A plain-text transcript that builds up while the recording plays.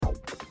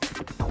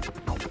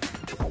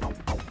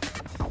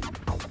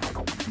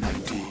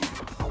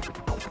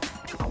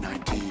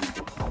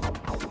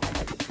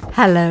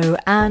Hello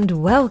and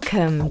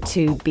welcome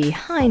to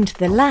Behind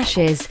the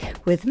Lashes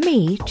with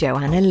me,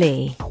 Joanna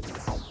Lee.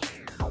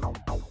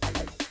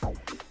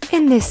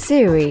 In this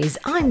series,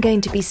 I'm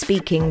going to be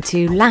speaking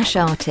to lash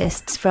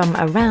artists from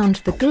around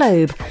the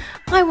globe.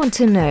 I want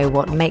to know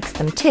what makes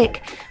them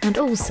tick and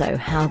also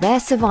how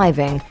they're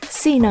surviving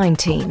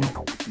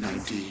C19.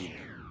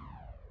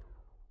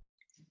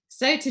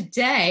 So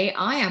today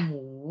I am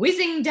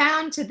whizzing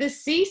down to the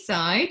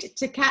seaside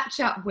to catch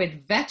up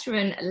with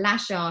veteran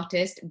lash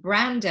artist,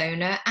 brand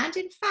owner, and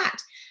in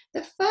fact,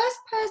 the first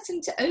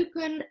person to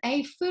open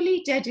a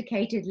fully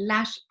dedicated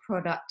lash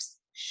products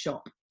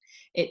shop.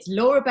 It's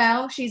Laura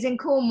Bell. She's in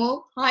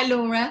Cornwall. Hi,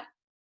 Laura.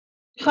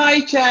 Hi,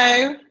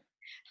 Jo.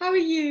 How are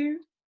you?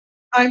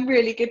 I'm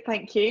really good,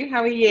 thank you.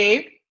 How are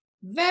you?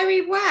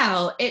 Very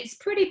well. It's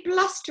pretty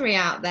blustery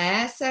out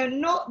there, so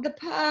not the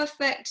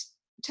perfect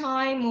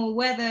time or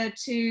weather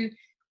to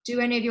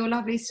do any of your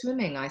lovely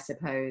swimming, I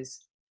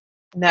suppose.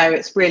 No,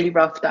 it's really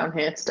rough down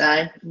here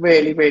today.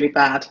 Really, really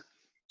bad.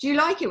 Do you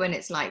like it when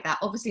it's like that?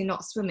 Obviously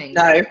not swimming.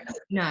 No.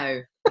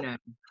 No.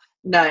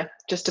 No,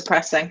 just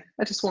depressing.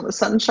 I just want the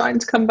sunshine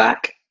to come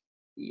back.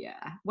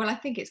 Yeah. Well, I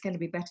think it's going to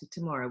be better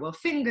tomorrow. Well,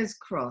 fingers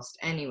crossed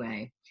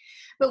anyway.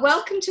 But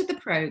welcome to the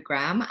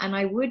programme, and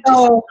I would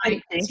just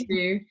like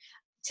to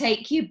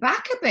take you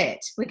back a bit.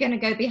 We're going to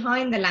go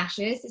behind the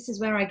lashes. This is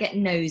where I get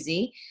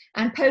nosy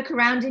and poke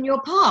around in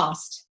your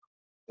past.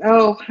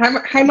 Oh,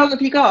 how long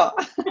have you got?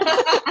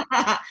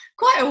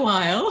 Quite a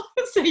while,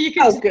 so you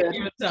can take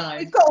your time.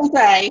 We've got all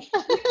day.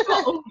 We've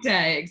got all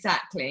day,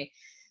 exactly.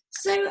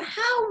 So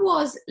how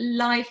was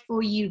life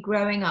for you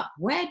growing up?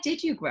 Where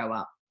did you grow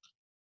up?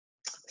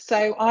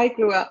 So I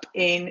grew up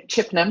in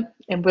Chippenham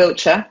in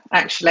Wiltshire,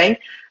 actually,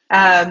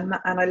 and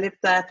I lived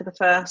there for the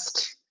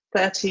first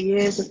 30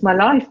 years of my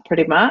life,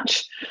 pretty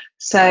much.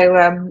 So,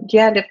 I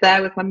lived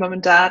there with my mum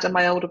and dad and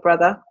my older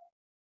brother.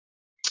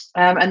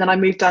 And then I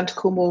moved down to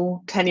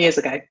Cornwall 10 years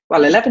ago.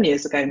 Well, 11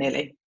 years ago,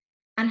 nearly.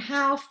 And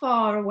how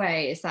far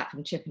away is that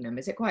from Chippenham?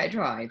 Is it quite a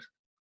drive?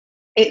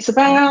 It's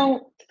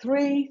about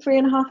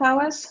 3.5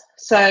 hours.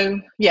 So,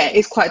 yeah,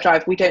 it's quite a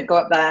drive. We don't go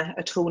up there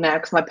at all now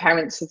because my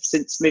parents have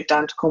since moved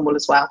down to Cornwall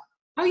as well.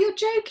 Oh, you're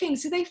joking.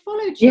 So they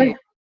followed you?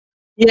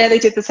 Yeah, they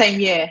did the same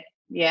year.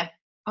 Yeah.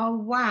 Oh,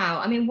 wow.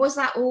 I mean, was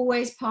that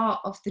always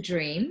part of the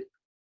dream?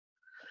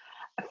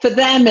 For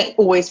them, it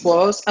always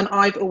was. And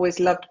I've always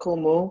loved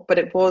Cornwall, but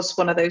it was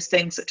one of those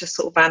things that just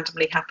sort of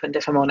randomly happened,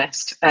 if I'm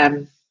honest.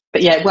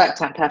 But yeah, it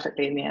worked out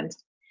perfectly in the end.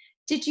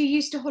 Did you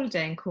used to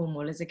holiday in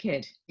Cornwall as a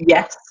kid?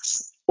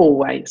 Yes,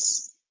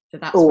 always. So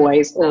that's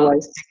always.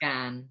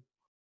 Began.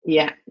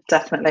 Yeah,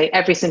 definitely.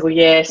 Every single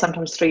year,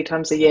 sometimes 3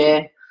 times a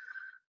year.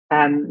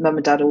 Mum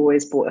and dad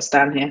always brought us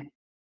down here.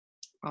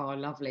 Oh,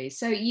 lovely.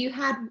 So you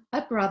had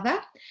a brother.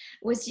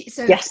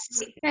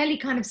 Yes. Fairly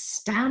kind of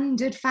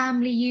standard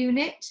family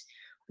unit?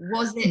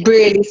 Was it?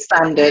 Really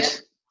standard.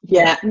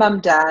 Yeah, mum,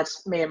 dad,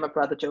 me and my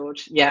brother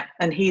George. Yeah,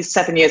 and he's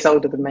 7 years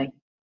older than me.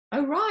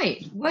 Oh,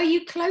 right. Were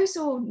you close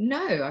or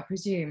no, I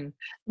presume?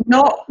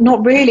 Not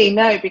really,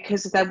 no,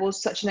 because there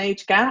was such an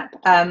age gap.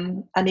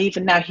 And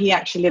even now he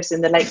actually lives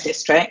in the Lake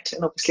District,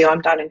 and obviously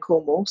I'm down in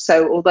Cornwall.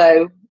 So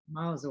although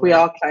we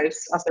are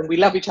close, as in we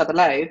love each other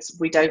loads,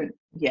 we don't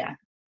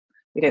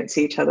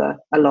see each other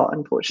a lot,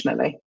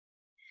 unfortunately.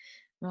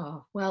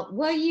 Oh, well,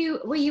 were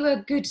you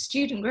a good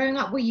student growing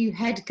up? Were you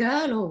head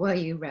girl or were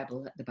you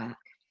rebel at the back?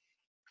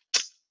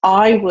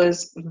 I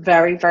was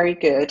very, very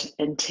good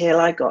until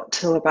I got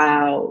to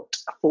about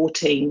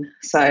 14.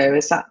 So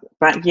is that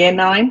about year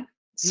 9?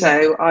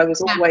 So yeah. I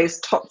was always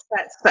top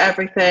sets for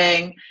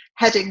everything,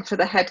 heading for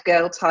the head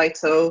girl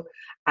title.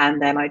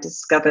 And then I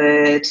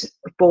discovered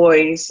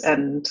boys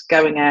and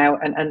going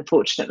out. And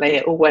unfortunately,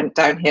 it all went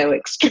downhill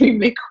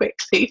extremely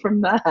quickly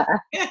from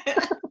there.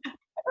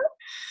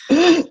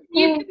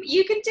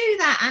 You can do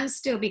that and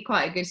still be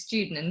quite a good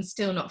student and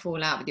still not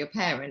fall out with your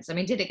parents. I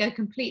mean, did it go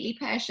completely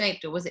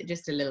pear-shaped or was it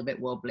just a little bit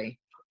wobbly?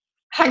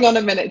 Hang on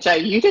a minute, Jo.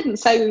 You didn't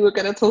say we were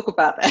going to talk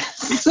about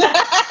this.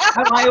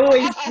 Oh, I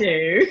always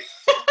do.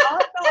 I'm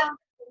not answering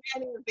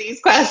any of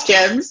these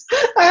questions.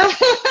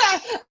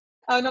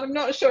 And I'm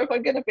not sure if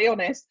I'm going to be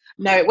honest.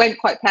 No, it went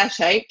quite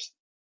pear-shaped.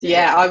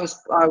 Yeah, I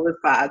was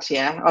bad.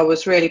 Yeah, I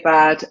was really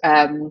bad,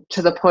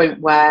 to the point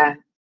where,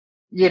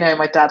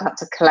 my dad had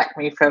to collect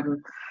me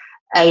from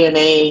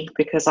A&E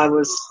because I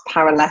was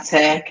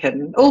paralytic,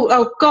 and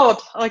oh God,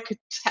 I could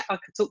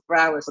talk for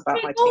hours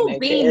about my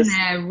teenage years. Been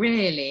there,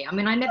 really. I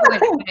mean, I never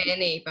went to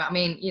A&E, but I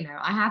mean,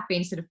 I have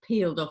been sort of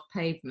peeled off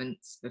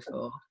pavements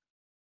before.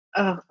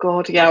 Oh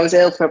God, yeah, I was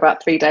ill for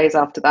about 3 days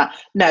after that.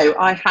 No,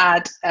 I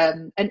had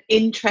an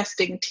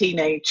interesting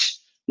teenage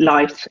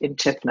life in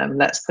Chippenham.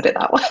 Let's put it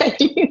that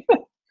way.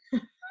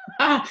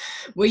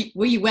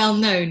 Were you well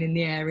known in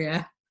the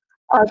area?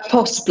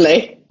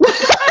 Possibly.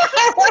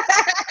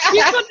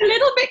 You got a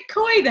little bit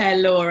coy there,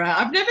 Laura.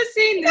 I've never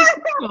seen this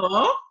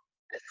before.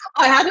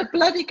 I had a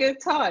bloody good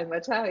time, I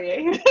tell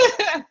you.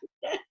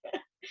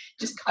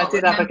 I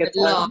did have a good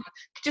time.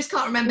 Just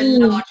can't remember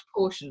large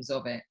portions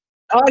of it.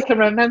 Oh, I can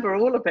remember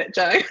all of it,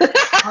 Jo.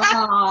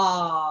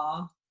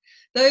 Oh.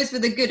 Those were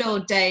the good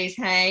old days,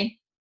 hey?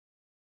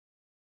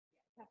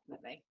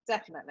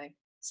 Definitely.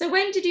 So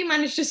when did you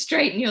manage to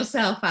straighten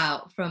yourself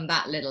out from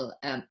that little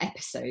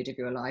episode of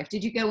your life?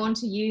 Did you go on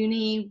to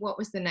uni? What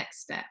was the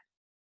next step?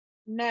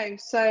 No,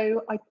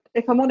 so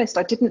if I'm honest,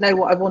 I didn't know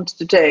what I wanted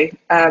to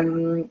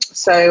do.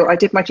 So I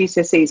did my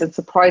GCSEs, and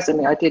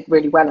surprisingly, I did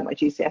really well at my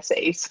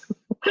GCSEs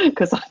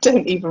because I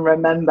don't even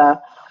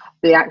remember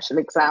the actual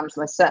exams,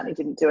 and I certainly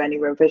didn't do any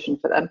revision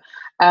for them.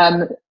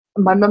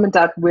 My mum and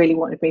dad really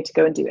wanted me to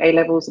go and do A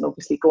levels and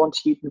obviously go on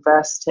to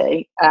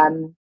university.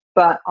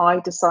 But I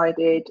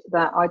decided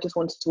that I just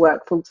wanted to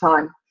work full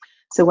time.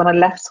 So when I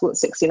left school at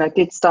 16, I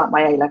did start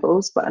my A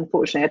levels, but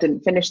unfortunately I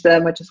didn't finish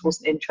them. I just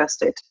wasn't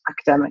interested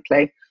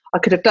academically. I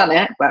could have done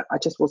it, but I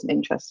just wasn't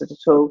interested at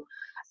all.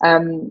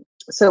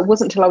 So it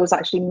wasn't until I was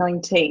actually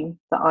 19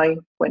 that I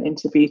went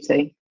into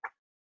beauty.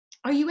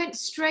 Oh, you went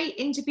straight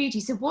into beauty.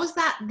 So was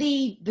that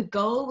the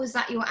goal? Was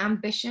that your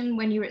ambition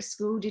when you were at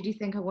school? Did you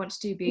think I want to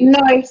do beauty?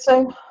 No,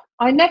 so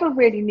I never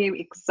really knew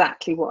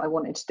exactly what I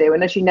wanted to do.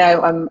 And as you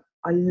know,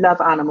 I love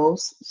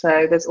animals.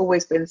 So there's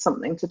always been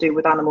something to do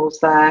with animals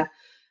there.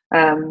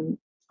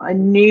 I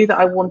knew that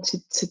I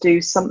wanted to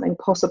do something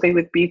possibly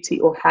with beauty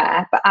or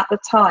hair, but at the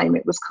time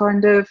it was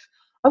kind of,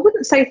 I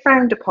wouldn't say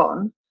frowned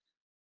upon,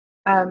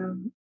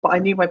 but I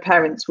knew my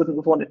parents wouldn't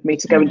have wanted me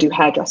to go and do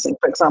hairdressing,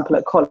 for example,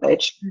 at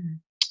college.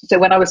 So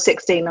when I was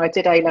 16, I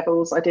did A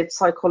levels, I did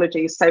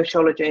psychology,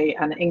 sociology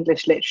and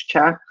English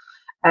literature.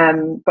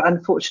 But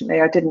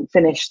unfortunately, I didn't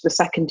finish the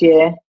second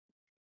year.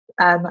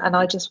 And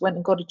I just went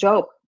and got a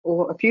job,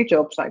 or a few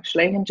jobs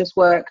actually, and just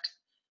worked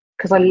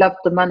because I loved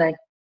the money.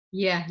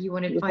 Yeah, you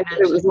wanted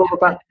financial. It was all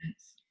about.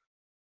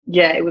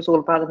 Yeah, it was all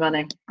about the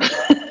money.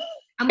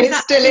 And it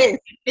still is.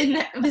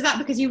 Was that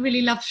because you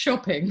really love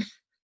shopping?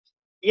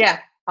 Yeah,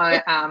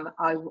 I am.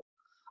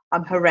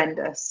 I'm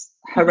horrendous.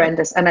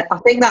 And I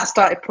think that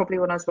started probably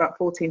when I was about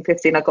 14,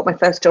 15. I got my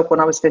first job when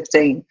I was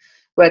 15,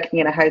 working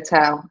in a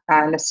hotel.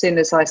 And as soon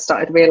as I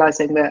started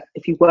realising that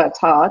if you worked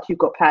hard, you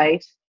got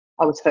paid,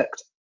 I was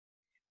hooked.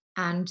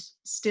 And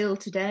still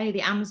today,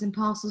 the Amazon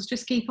parcels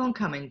just keep on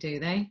coming, do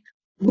they?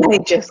 They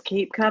just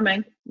keep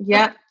coming.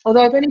 Yeah.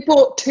 Although I've only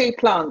bought 2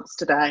 plants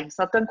today,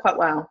 so I've done quite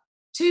well.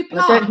 2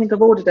 plants? And I don't think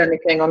I've ordered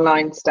anything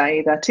online today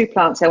either. 2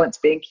 plants. I went to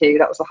B&Q.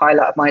 That was the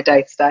highlight of my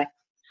day today.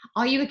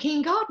 Are you a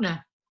keen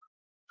gardener?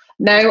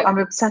 No, I'm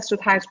obsessed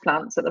with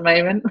houseplants at the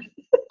moment.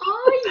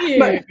 Are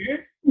you?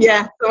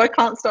 Yeah, so I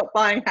can't stop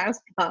buying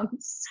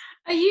houseplants.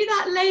 Are you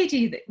that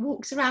lady that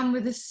walks around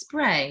with a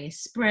spray,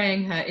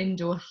 spraying her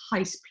indoor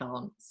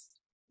houseplants?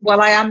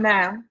 Well, I am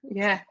now,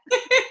 yeah.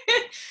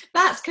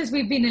 That's because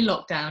we've been in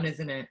lockdown,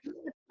 isn't it?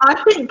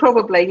 I think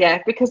probably,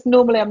 yeah, because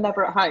normally I'm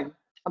never at home.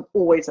 I'm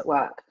always at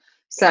work.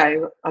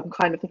 So I'm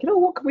kind of thinking, oh,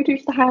 what can we do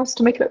to the house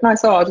to make it look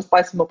nice? Oh, I'll just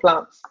buy some more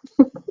plants.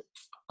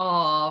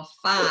 Oh,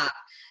 fab.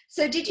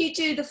 So did you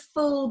do the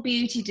full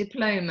beauty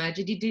diploma?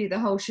 Did you do the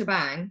whole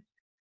shebang?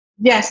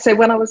 Yes, so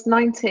when I was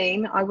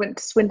 19, I went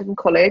to Swindon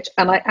College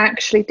and I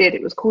actually did,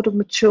 it was called a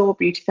mature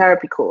beauty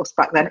therapy course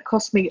back then. It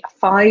cost me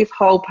 £5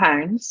 whole.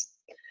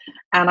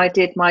 And I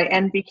did my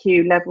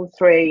NVQ level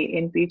 3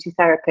 in beauty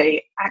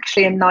therapy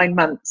actually in 9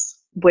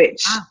 months,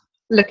 which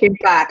looking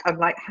back, I'm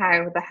like,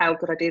 how the hell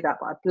did I do that?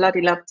 But I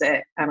bloody loved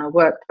it and I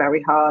worked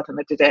very hard and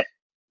I did it.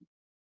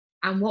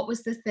 And what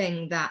was the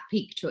thing that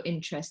piqued your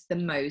interest the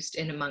most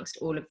in amongst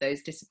all of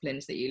those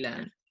disciplines that you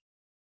learned?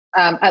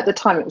 At the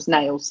time, it was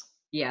nails.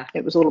 Yeah.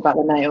 It was all about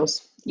the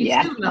nails.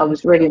 Yeah, I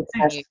was really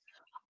impressed.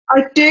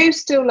 I do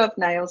still love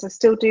nails. I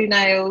still do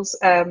nails,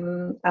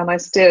 and I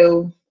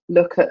still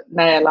look at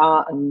nail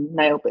art and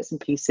nail bits and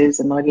pieces,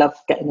 and I love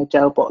getting a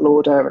gel bottle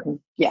order. And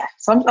yeah,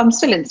 so I'm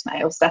still into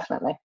nails,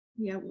 definitely.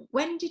 Yeah.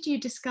 When did you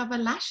discover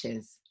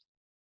lashes?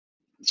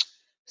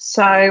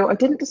 So I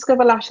didn't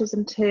discover lashes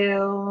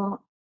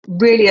until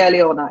really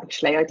early on,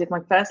 actually. I did my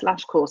first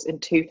lash course in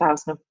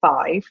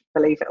 2005,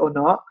 believe it or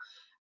not,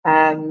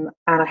 and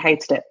I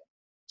hated it.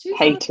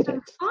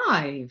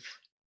 2005? Hated it.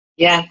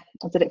 Yeah,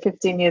 I did it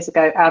 15 years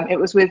ago. It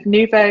was with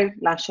Nouveau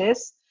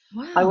Lashes.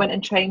 Wow. I went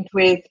and trained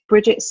with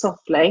Bridget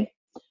Softly,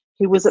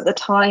 who was at the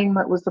time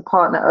was the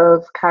partner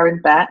of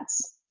Karen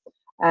Betts,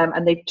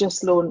 and they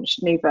just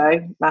launched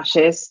Nouveau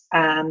Lashes,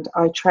 and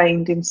I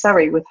trained in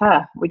Surrey with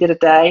her. We did a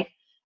day,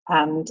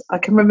 and I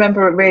can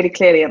remember it really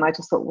clearly, and I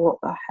just thought, what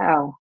the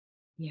hell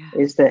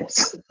is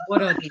this?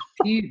 What are these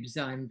pubes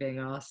I'm being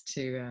asked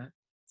to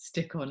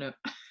stick on it?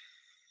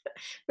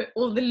 But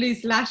all the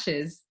loose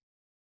lashes.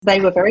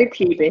 They were very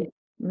puby.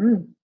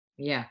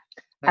 Yeah.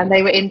 And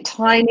they were in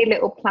tiny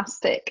little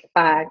plastic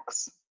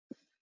bags.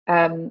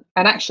 And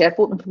actually, I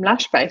bought them from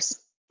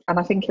Lashbase. And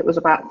I think it was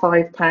about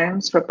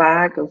 £5 for a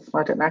bag of,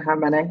 I don't know how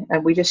many.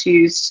 And we just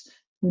used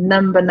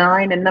number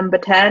 9 and number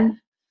 10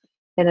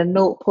 in a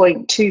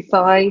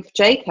 0.25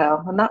 J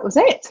curl. And that was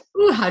it.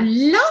 Oh, how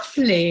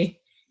lovely.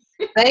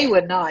 They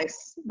were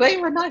nice. They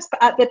were nice.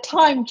 But at the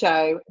time,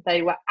 Jo,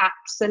 they were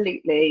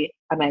absolutely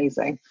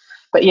amazing.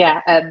 But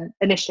yeah,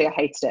 initially I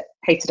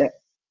hated it.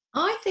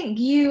 I think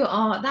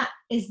that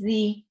is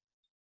the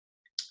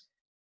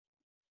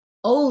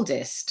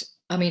oldest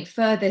I mean,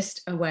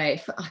 furthest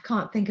away, I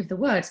can't think of the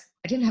words.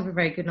 I didn't have a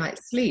very good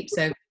night's sleep,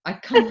 so I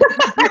can't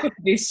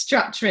be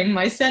structuring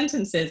my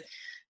sentences.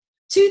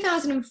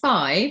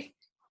 2005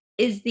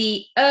 is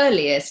the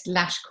earliest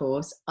lash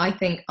course I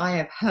think I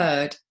have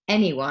heard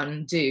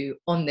anyone do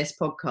on this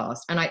podcast.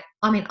 And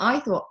I mean, I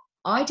thought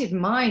I did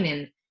mine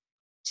in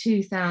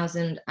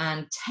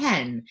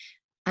 2010,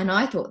 and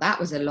I thought that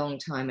was a long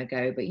time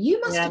ago, but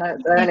you must have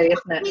it's early,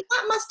 isn't it? I mean,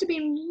 that must have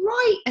been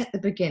right at the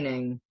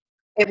beginning.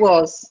 It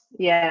was,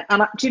 yeah.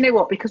 And do you know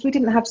what? Because we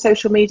didn't have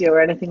social media or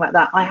anything like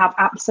that, I have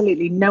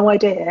absolutely no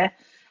idea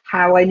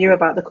how I knew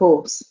about the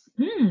course.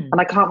 And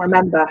I can't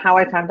remember how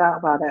I found out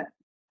about it.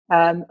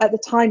 At the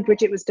time,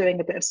 Bridget was doing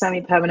a bit of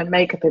semi-permanent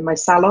makeup in my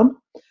salon.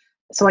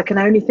 So I can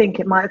only think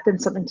it might have been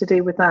something to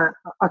do with that.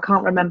 I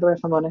can't remember, if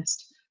I'm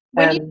honest.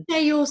 When you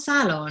say your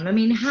salon, I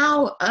mean,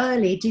 how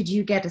early did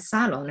you get a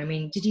salon? I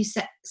mean, did you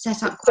set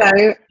up? So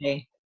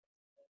early?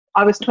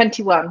 I was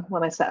 21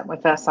 when I set up my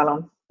first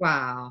salon.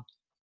 Wow.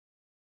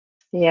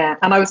 Yeah,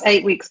 and I was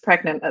 8 weeks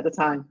pregnant at the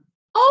time.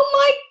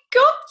 Oh my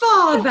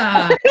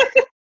godfather!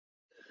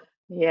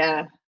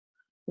 Yeah.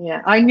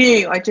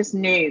 I just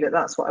knew that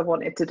that's what I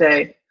wanted to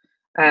do.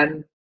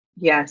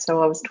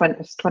 So I was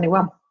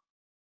 21.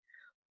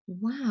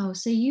 Wow,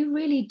 so you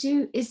really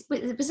do.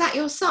 Was that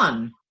your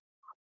son?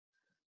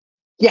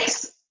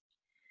 Yes.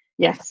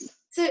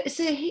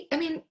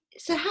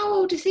 So how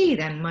old is he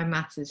then? My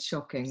maths is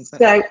shocking. But...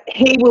 So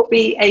he will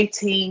be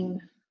 18.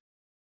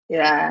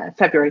 Yeah,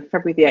 February the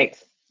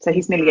 8th. So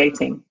he's nearly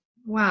 18.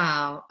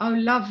 Wow. Oh,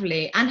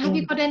 lovely. And have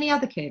you got any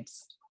other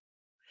kids?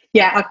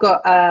 Yeah, I've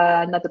got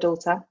another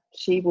daughter.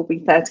 She will be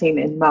 13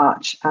 in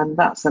March, and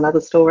that's another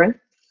story.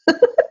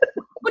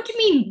 What do you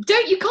mean?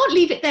 You can't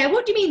leave it there.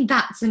 What do you mean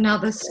that's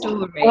another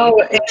story?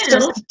 Oh, it's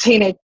just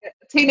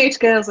teenage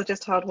girls are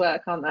just hard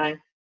work, aren't they?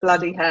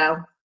 Bloody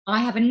hell. I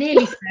have a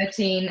nearly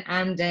 13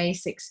 and a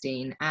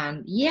 16,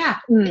 and yeah.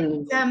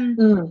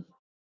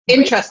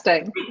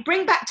 Interesting.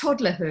 Bring back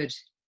toddlerhood.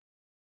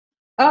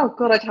 Oh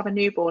God, I'd have a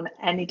newborn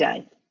any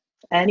day.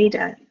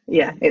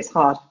 Yeah, it's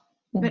hard.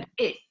 But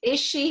is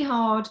she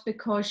hard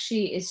because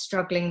she is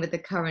struggling with the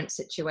current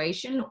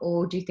situation,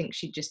 or do you think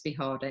she'd just be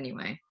hard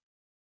anyway?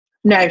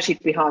 No,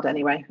 she'd be hard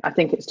anyway. I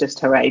think it's just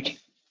her age.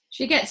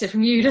 She gets it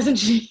from you, doesn't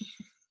she?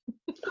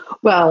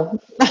 Well,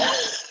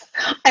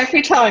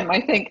 every time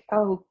I think,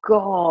 oh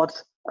God,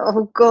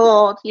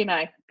 you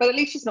know. But at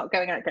least she's not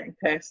going out getting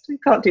pissed. We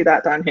can't do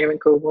that down here in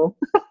Cornwall.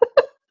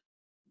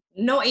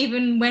 Not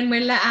even when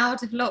we're let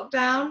out of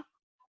lockdown?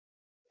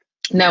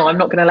 No, I'm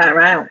not going to let her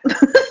out.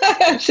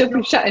 She'll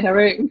be shut in her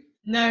room.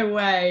 No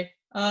way.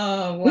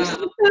 Oh,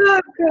 wow.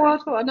 Oh, God,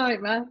 what a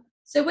nightmare.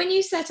 So when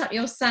you set up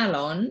your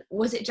salon,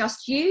 was it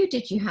just you?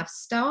 Did you have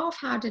staff?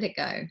 How did it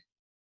go?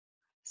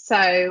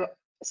 So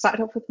it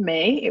started off with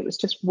me. It was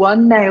just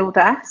one nail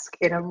desk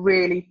in a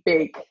really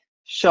big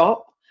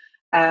shop.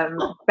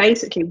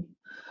 Basically,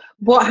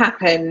 what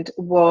happened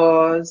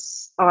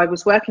was I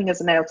was working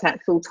as a nail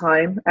tech full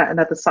time at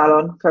another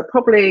salon for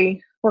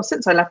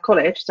since I left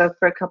college, so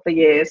for a couple of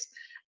years.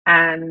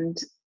 And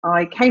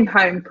I came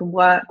home from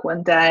work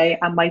one day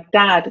and my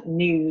dad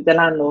knew the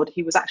landlord.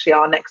 He was actually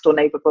our next door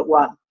neighbour but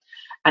one.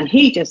 And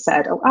he just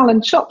said, oh,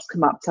 Alan's shop's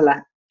come up to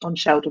let on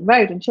Sheldon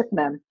Road in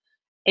Chippenham.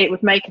 It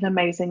would make an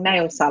amazing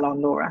nail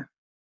salon, Laura.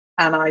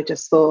 And I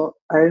just thought,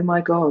 oh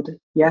my God,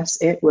 yes,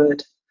 it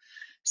would.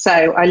 So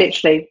I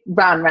literally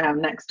ran round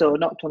next door,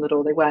 knocked on the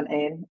door, they weren't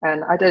in.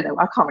 And I don't know,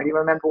 I can't really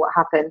remember what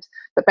happened.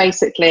 But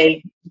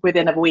basically,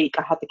 within a week,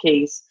 I had the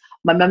keys.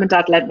 My mum and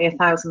dad lent me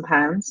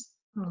 £1,000.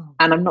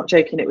 And I'm not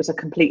joking, it was a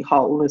complete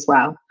hole as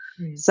well.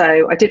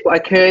 So I did what I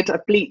could. I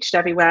bleached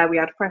everywhere. We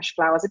had fresh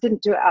flowers. I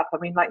didn't do it up. I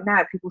mean, like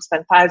now people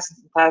spend thousands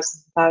and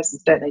thousands and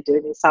thousands, don't they,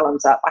 doing these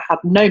salons up. I had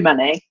no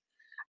money.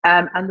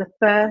 And the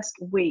first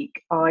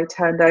week I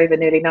turned over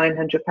nearly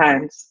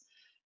 £900.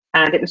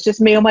 And it was just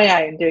me on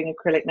my own doing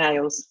acrylic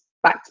nails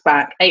back to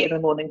back, 8 in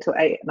the morning till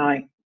 8 at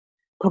night.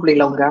 Probably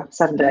longer,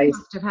 7 days. You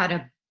must have had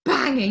a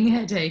banging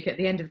headache at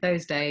the end of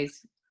those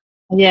days.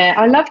 Yeah,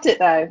 I loved it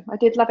though. I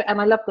did love it,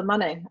 and I loved the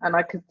money, and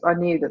I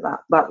knew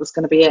that was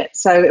going to be it.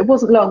 So it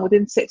wasn't long.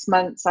 Within 6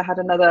 months, I had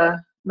another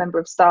member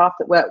of staff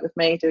that worked with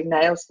me doing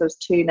nails. There was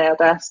 2 nail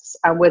desks,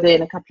 and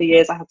within a couple of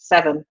years, I had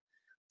seven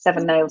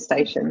nail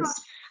stations.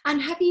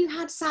 And have you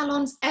had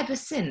salons ever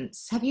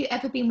since? Have you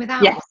ever been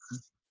without? Yes.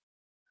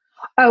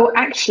 Oh,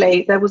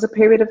 actually, there was a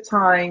period of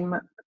time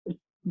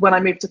when I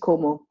moved to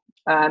Cornwall.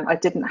 I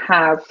didn't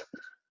have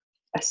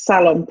a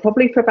salon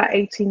probably for about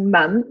 18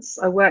 months.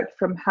 I worked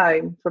from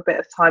home for a bit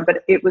of time,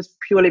 but it was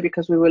purely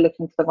because we were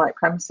looking for the right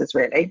premises,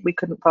 really. We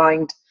couldn't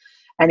find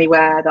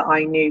anywhere that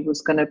I knew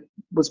was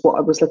what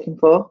I was looking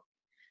for.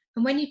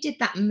 And when you did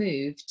that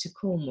move to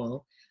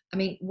Cornwall, I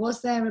mean,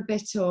 was there a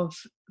bit of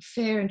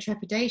fear and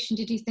trepidation?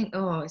 Did you think,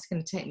 oh, it's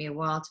going to take me a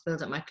while to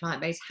build up my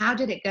client base? How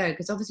did it go?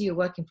 Because obviously you're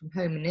working from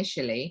home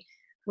initially.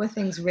 Were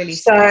things really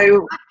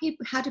so?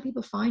 How do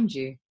people find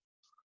you?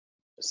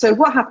 So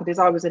what happened is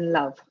I was in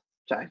love,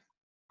 Jo.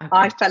 Okay.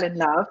 I fell in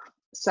love,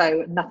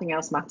 so nothing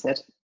else mattered.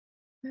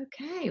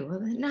 Okay, well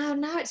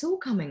now it's all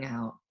coming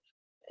out.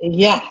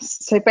 Yes.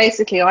 So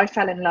basically, I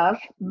fell in love,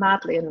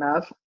 madly in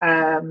love.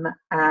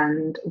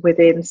 And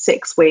within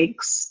 6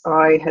 weeks,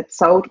 I had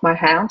sold my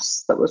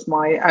house, that was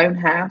my own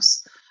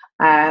house.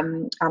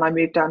 And I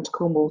moved down to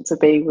Cornwall to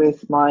be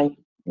with my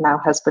now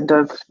husband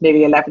of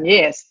nearly 11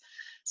 years.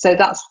 So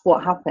that's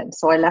what happened.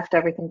 So I left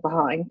everything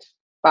behind,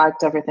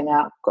 bagged everything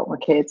up, got my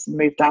kids, and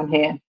moved down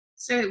here.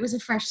 So it was a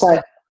fresh So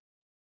start.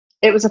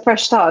 it was a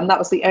fresh start, and that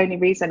was the only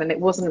reason. And it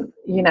wasn't,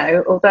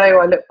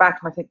 although I look back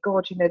and I think,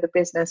 God, the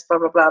business, blah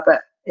blah blah,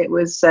 but it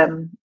was,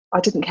 I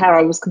didn't care.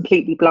 I was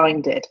completely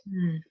blinded.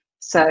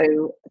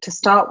 So to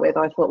start with,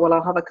 I thought, well,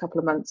 I'll have a couple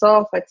of months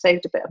off. I'd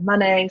saved a bit of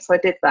money, so I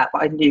did that,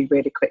 but I knew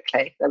really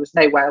quickly there was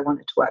no way I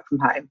wanted to work from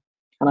home,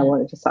 and I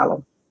wanted a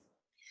salon.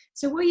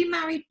 So were you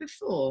married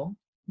before? I'm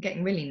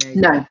getting really nosy.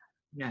 No,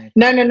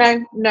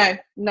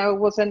 I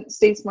wasn't.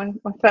 Steve's my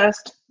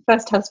first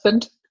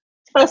husband.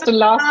 First and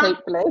last,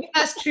 hopefully.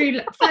 First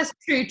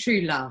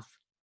true love.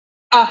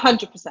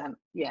 100%.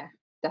 Yeah,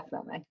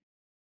 definitely.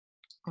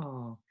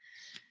 Oh.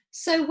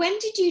 So when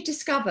did you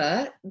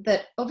discover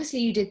that, obviously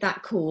you did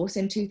that course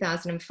in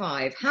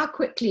 2005, how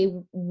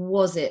quickly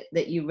was it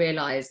that you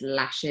realised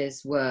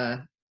lashes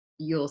were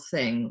your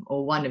thing,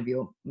 or one of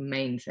your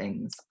main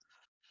things?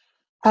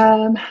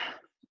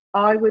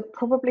 I would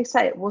probably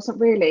say it wasn't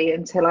really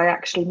until I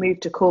actually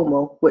moved to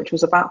Cornwall, which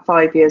was about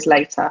 5 years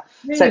later.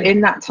 Really? So in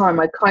that time,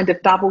 I kind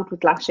of dabbled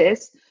with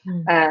lashes,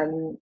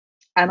 and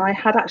I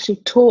had actually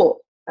taught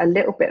a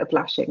little bit of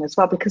lashing as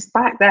well, because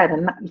back then,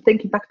 and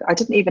thinking back, I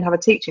didn't even have a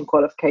teaching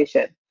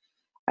qualification,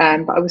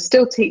 but I was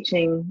still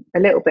teaching a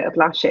little bit of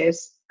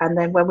lashes. And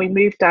then when we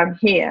moved down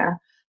here,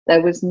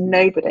 there was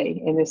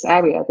nobody in this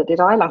area that did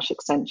eyelash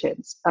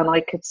extensions, and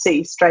I could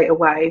see straight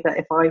away that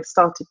if I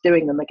started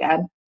doing them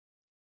again,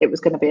 it was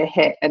going to be a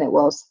hit, and it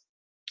was.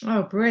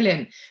 Oh,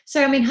 brilliant.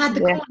 So, I mean, had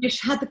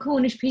the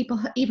Cornish people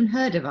even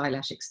heard of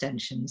eyelash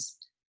extensions?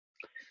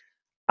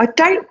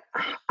 They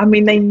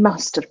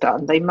must have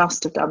done.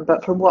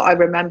 But from what I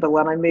remember,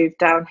 when I moved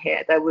down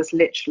here, there was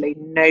literally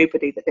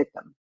nobody that did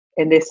them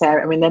in this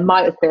area. I mean, there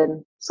might have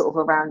been sort of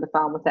around the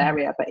Falmouth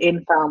area, but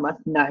in Falmouth,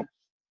 no.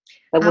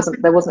 There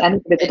wasn't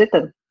anybody that did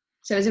them.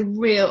 So it was a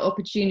real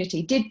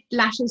opportunity. Did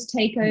lashes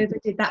take over?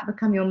 Did that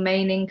become your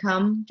main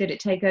income? Did it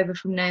take over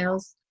from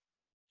nails?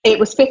 It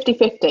was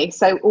 50-50.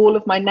 So all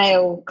of my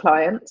nail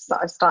clients that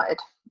I started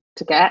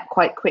to get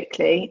quite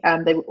quickly,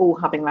 they were all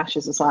having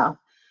lashes as well.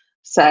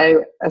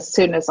 So as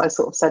soon as I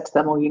sort of said to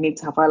them, "Oh, you need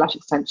to have eyelash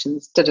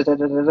extensions," they'd be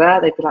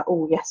like,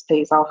 "Oh, yes,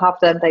 please, I'll have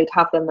them." They'd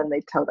have them, and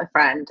they'd tell their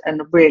friend.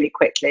 And really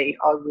quickly,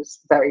 I was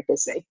very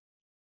busy.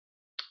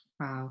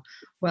 Wow.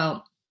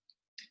 Well,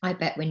 I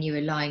bet when you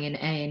were lying in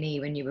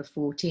A&E when you were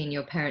 14,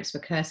 your parents were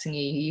cursing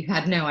you. You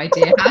had no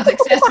idea how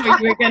successful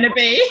you were going to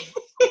be.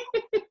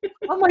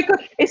 Oh my God,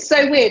 it's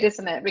so weird,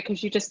 isn't it?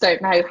 Because you just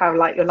don't know how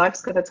your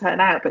life's going to turn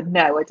out. But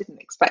no, I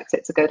didn't expect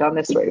it to go down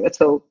this route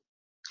at all.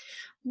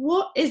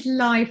 What is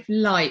life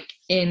like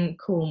in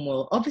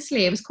Cornwall?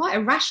 Obviously, it was quite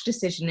a rash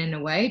decision in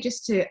a way,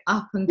 just to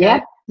up and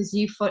go, because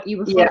you thought you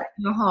were following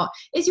your heart.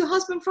 Is your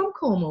husband from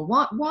Cornwall?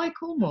 Why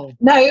Cornwall?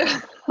 No,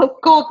 oh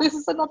God, this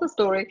is another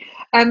story.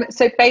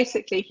 So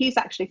basically, he's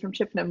actually from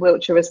Chippenham,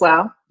 Wiltshire as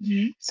well.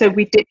 Mm-hmm. So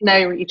we did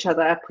know each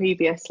other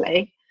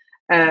previously,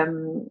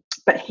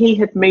 but he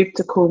had moved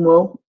to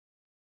Cornwall.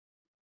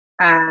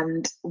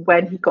 And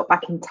when he got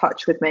back in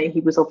touch with me, he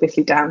was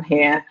obviously down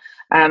here.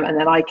 And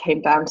then I came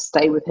down to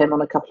stay with him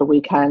on a couple of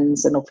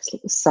weekends, and obviously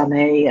it was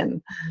sunny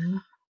and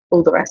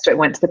all the rest of it.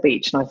 Went to the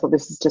beach, and I thought,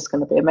 this is just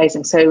going to be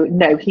amazing. So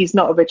no, he's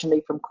not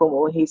originally from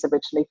Cornwall. He's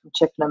originally from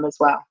Chippenham as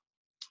well.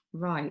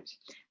 Right.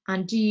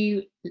 And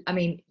your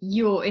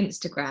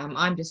Instagram,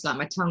 I'm just like,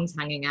 my tongue's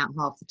hanging out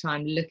half the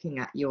time looking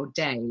at your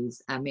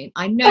days. I mean,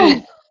 I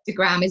know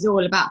Instagram is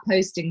all about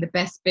posting the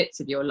best bits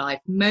of your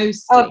life,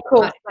 mostly, of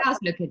course, but it does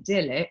look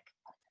idyllic.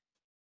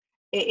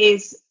 It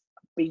is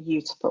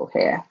beautiful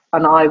here,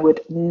 and I would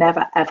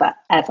never, ever,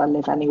 ever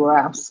live anywhere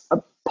else,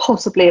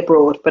 possibly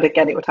abroad, but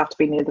again, it would have to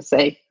be near the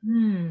sea.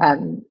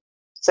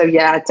 So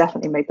yeah, I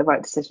definitely made the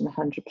right decision,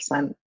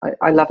 100%.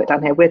 I love it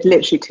down here. We're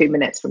literally 2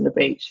 minutes from the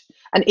beach,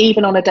 and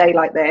even on a day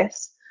like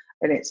this,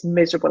 and it's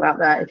miserable out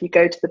there, if you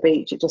go to the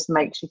beach, it just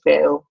makes you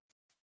feel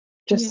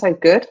just so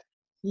good.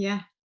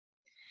 Yeah.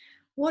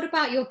 What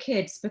about your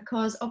kids?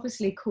 Because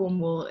obviously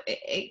Cornwall,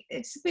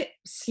 it's a bit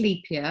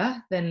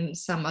sleepier than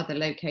some other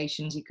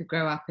locations you could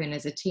grow up in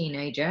as a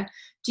teenager.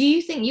 Do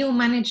you think you'll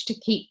manage to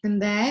keep them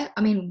there?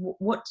 I mean,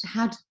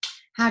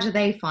 how do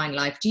they find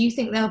life? Do you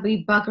think they'll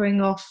be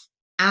buggering off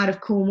out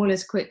of Cornwall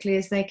as quickly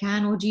as they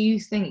can? Or do you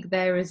think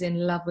they're as in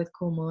love with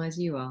Cornwall as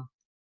you are?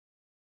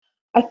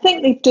 I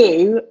think they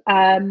do.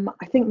 I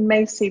think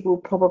Macy will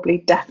probably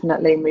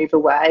definitely move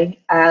away.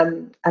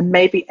 And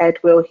maybe Ed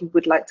will. He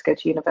would like to go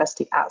to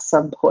university at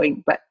some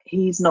point, but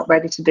he's not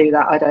ready to do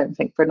that, I don't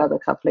think, for another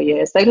couple of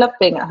years. They love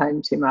being at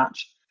home too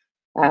much.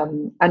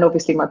 And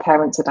obviously my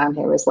parents are down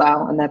here as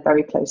well, and they're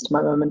very close to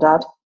my mum and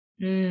dad.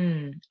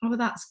 Oh,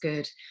 that's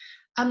good.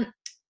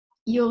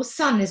 Your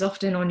son is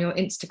often on your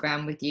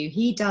Instagram with you.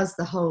 He does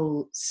the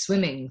whole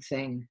swimming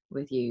thing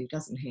with you,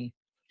 doesn't he?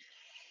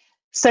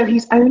 So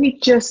he's only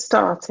just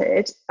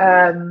started,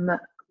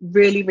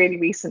 really, really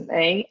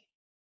recently.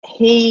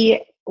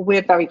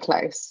 We're very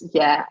close.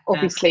 Yeah,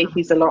 obviously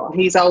he's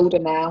older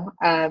now,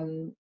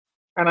 and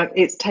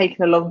it's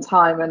taken a long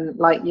time. And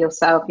like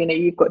yourself,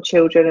 you've got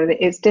children, and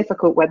it's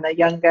difficult when they're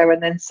younger,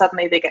 and then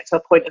suddenly they get to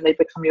a point and they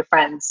become your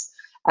friends.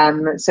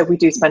 So we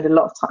do spend a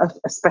lot of time,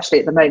 especially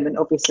at the moment.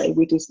 Obviously,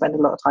 we do spend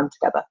a lot of time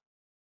together.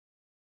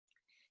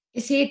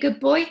 Is he a good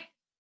boy?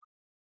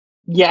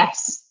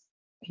 Yes,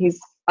 he's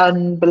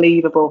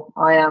unbelievable.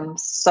 I am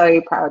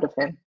so proud of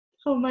him.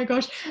 Oh my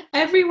gosh.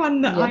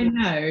 Everyone that I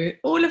know,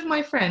 all of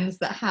my friends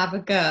that have a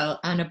girl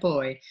and a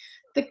boy,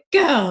 the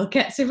girl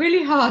gets a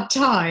really hard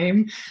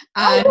time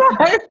and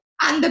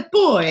the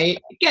boy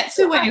gets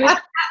away with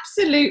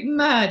absolute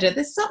murder.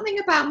 There's something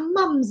about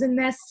mums and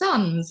their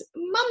sons.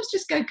 Mums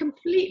just go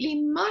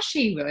completely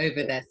mushy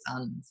over their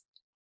sons.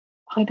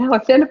 I know,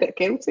 I feel a bit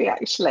guilty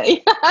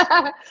actually.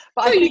 But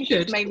I think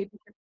it's mainly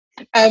because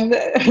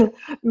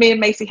me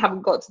and Macy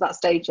haven't got to that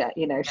stage yet.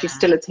 She's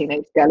still a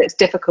teenage girl. It's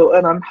difficult,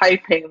 and I'm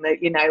hoping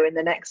that in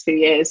the next few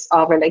years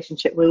our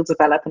relationship will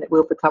develop and it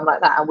will become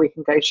like that, and we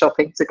can go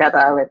shopping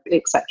together,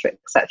 etc.,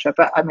 etc.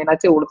 But I mean, I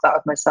do all of that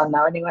with my son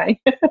now anyway.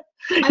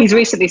 He's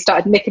recently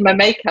started nicking my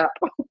makeup.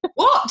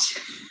 What?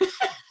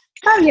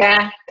 Oh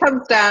yeah,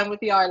 comes down with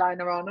the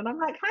eyeliner on, and I'm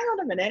like, hang on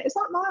a minute, is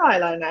that my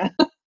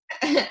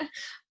eyeliner?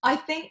 I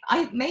think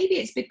maybe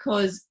it's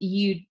because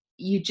you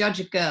judge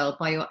a girl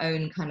by your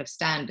own kind of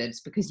standards,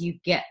 because you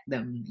get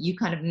them, you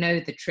kind of know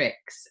the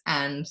tricks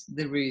and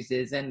the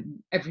ruses and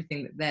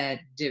everything that they're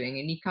doing,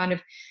 and you kind of,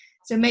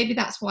 so maybe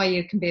that's why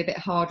you can be a bit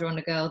harder on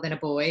a girl than a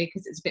boy,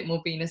 because it's a bit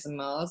more Venus and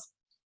Mars.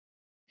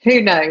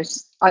 Who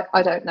knows?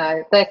 I don't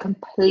know. They're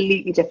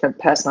completely different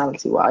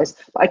personality wise,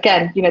 but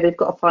again, they've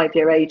got a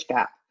 5-year age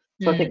gap,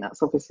 so I think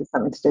that's obviously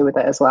something to do with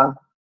it as well.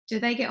 Do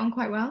they get on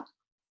quite well?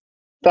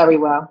 Very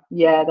well.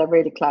 Yeah, they're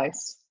really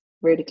close,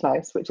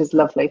 which is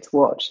lovely to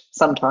watch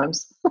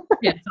sometimes.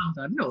 Yeah,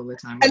 sometimes, not all the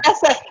time.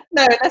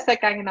 Unless they're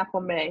ganging up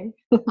on me.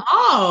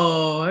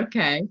 Oh,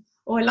 okay.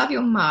 Oh, I love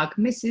your mug,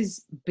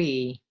 Mrs.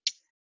 B.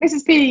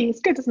 Mrs. B,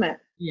 it's good, isn't it?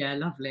 Yeah,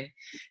 lovely.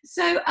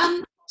 So,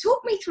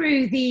 talk me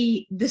through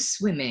the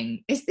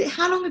swimming.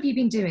 How long have you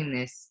been doing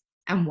this,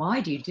 and why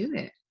do you do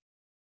it?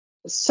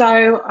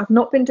 So I've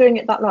not been doing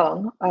it that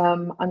long.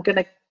 I'm going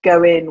to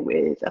go in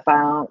with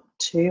about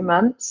 2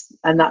 months,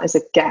 and that is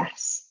a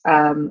guess.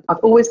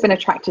 I've always been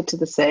attracted to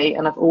the sea,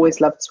 and I've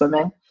always loved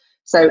swimming.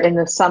 So in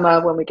the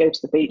summer when we go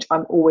to the beach,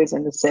 I'm always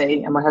in the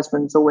sea, and my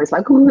husband's always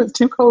like, oh, it's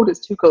too cold,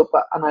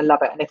 and I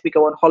love it. And if we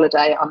go on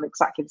holiday, I'm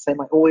exactly the same.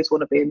 I always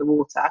want to be in the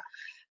water.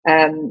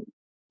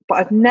 But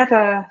I've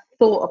never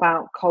thought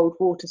about cold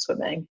water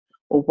swimming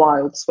or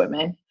wild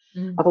swimming.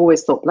 I've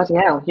always thought, bloody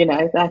hell,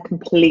 they're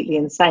completely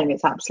insane.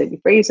 It's absolutely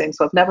freezing.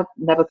 So I've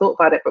never thought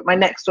about it. But my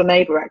next door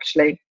neighbour,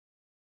 actually,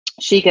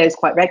 she goes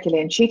quite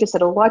regularly, and she just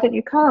said, oh, why don't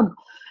you come?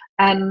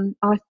 And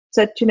I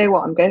said, do you know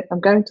what? I'm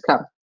going to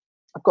come.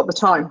 I've got the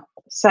time.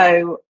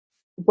 So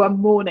one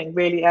morning,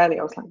 really early,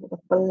 I was like, what the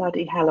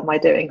bloody hell am I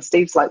doing?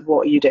 Steve's like,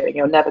 what are you doing?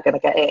 You're never going to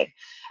get in.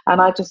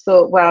 And I just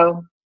thought,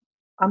 well,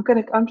 I'm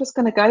just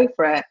going to go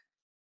for it.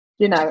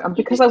 And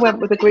because I went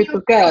with a group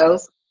of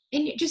girls.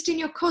 In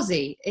your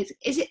cosy,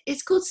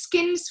 it's called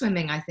skin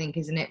swimming, I think,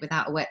 isn't it,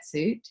 without a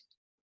wetsuit?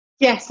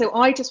 Yeah, so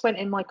I just went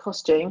in my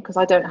costume because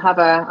I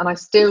I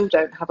still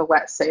don't have a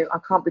wetsuit. I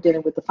can't be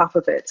dealing with the faff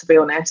of it, to be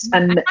honest.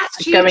 And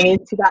going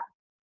into that,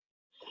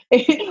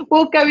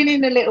 well, going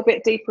in a little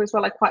bit deeper as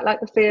well. I quite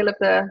like the feel of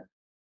the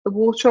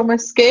water on my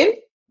skin.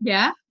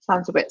 Yeah,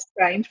 sounds a bit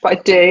strange, but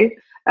I do.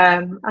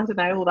 I don't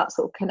know, all that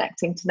sort of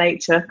connecting to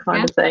nature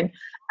kind of thing.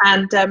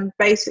 And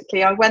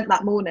basically I went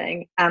that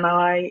morning, and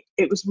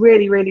it was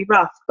really, really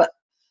rough, but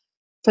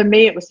for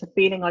me it was the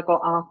feeling I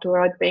got after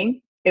I'd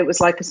been. It was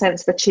like a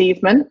sense of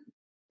achievement,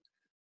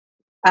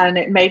 and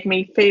it made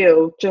me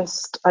feel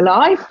just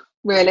alive,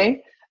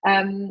 really.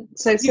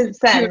 So since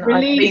then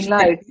I've been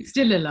loads.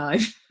 Still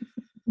alive.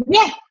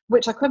 Yeah,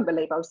 which I couldn't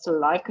believe I was still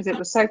alive, because it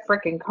was so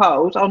freaking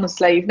cold.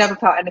 Honestly, you've never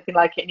felt anything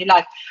like it in your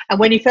life. And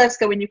when you first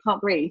go in, you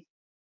can't breathe,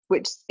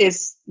 which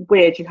is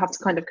weird. You have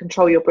to kind of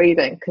control your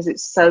breathing because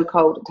it's so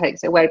cold, it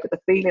takes it away. But the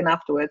feeling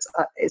afterwards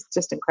is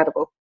just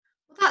incredible.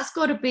 Well, that's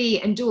got to be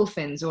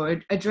endorphins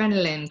or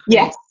adrenaline.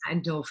 Yes.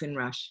 Endorphin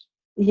rush.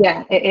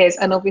 Yeah, it is.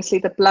 And obviously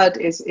the blood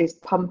is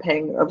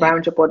pumping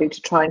around your body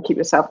to try and keep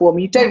yourself warm.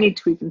 You don't need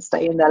to even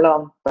stay in there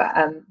long. But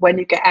when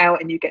you get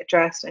out and you get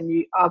dressed,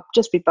 and I'll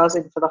just be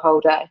buzzing for the whole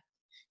day.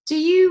 Do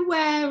you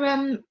wear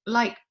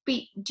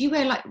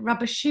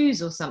rubber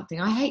shoes or something?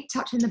 I hate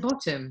touching the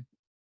bottom.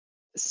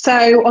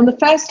 So on the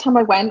first time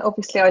I went,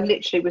 obviously I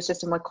literally was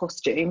just in my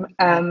costume,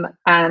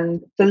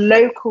 and the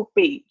local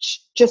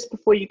beach just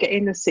before you get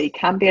in the sea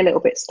can be a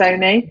little bit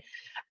stony.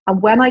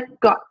 And when I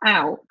got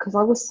out, because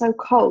I was so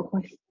cold,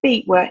 my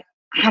feet were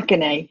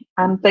agony,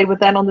 and they were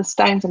then on the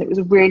stones, and it was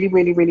really,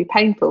 really, really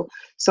painful.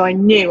 So I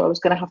knew I was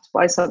going to have to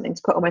buy something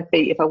to put on my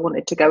feet if I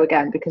wanted to go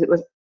again, because it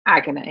was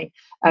agony.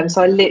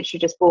 So I literally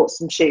just bought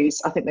some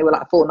shoes. I think they were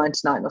like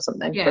 £4.99 or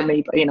something for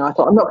me. But, I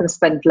thought I'm not going to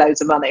spend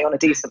loads of money on a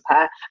decent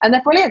pair. And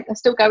they're brilliant. They're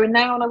still going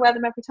now and I wear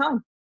them every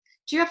time.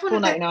 Do you have one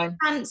of those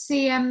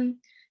fancy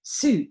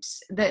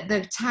suits,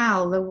 the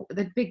towel,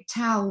 the big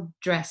towel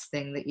dress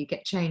thing that you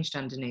get changed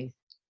underneath?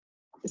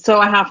 So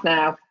I have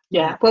now.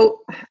 Yeah.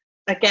 Well,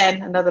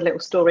 again, another little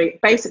story.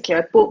 Basically,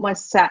 I bought my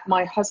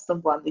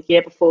husband one the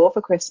year before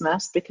for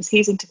Christmas because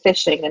he's into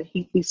fishing and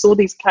he saw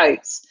these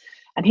coats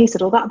and he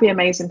said, "Oh, that'd be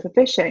amazing for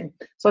fishing."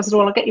 So I said,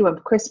 "Well, I'll get you one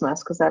for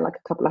Christmas because they're like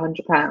a couple of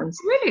 £100."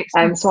 Really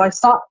expensive. So I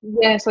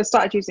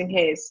started using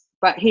his,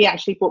 but he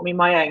actually bought me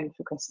my own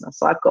for Christmas.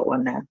 So I've got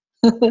one now.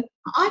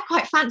 I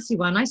quite fancy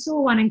one. I saw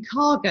one in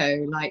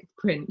cargo like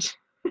print.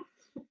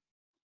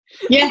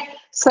 Yeah.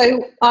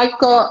 So I've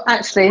got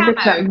look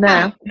at them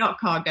now. Not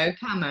cargo,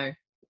 camo.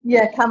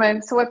 Yeah, camo.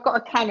 So I've got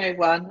a camo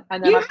one,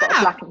 and then I've got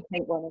a black and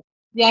pink one.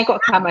 Yeah, I got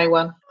a camo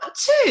one.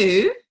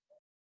 Two?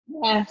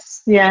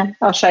 Yes. Yeah,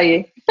 I'll show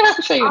you. I'll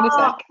show you in a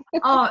sec.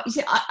 You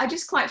see, I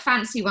just quite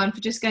fancy one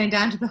for just going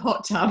down to the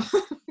hot tub.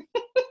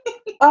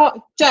 Oh,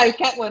 Joe,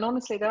 get one.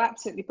 Honestly, they're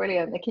absolutely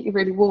brilliant. They keep you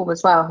really warm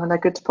as well, and they're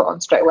good to put on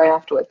straight away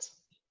afterwards.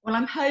 Well,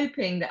 I'm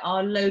hoping that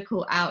our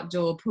local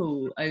outdoor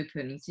pool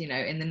opens,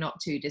 in the not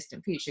too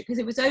distant future, because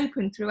it was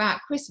open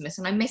throughout Christmas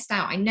and I missed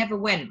out. I never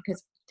went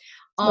because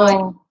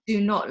I do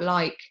not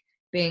like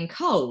being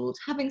cold.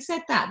 Having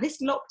said that,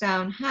 this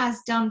lockdown has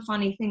done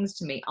funny things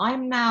to me.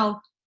 I'm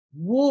now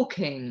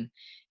walking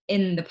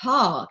in the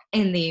park,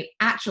 in the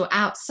actual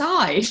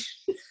outside.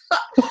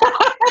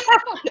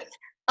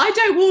 I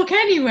don't walk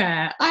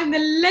anywhere. I'm the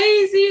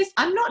laziest.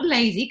 I'm not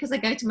lazy because I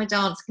go to my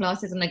dance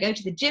classes and I go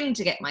to the gym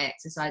to get my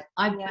exercise.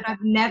 I've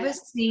never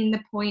seen the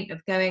point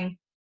of going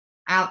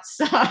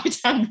outside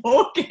and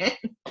walking.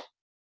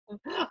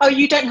 Oh,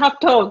 you don't have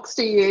dogs,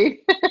 do you?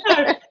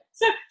 No.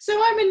 So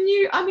I'm a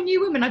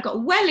new woman. I got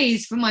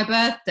wellies for my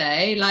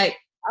birthday.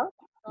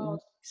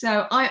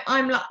 So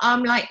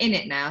I'm like in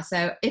it now.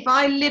 So if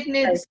I live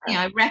near the sea,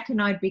 I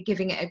reckon I'd be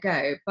giving it a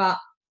go. But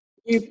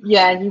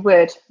you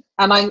would.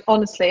 And I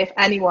honestly, if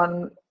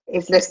anyone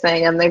is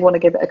listening and they want to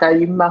give it a go,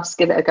 you must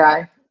give it a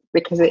go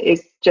because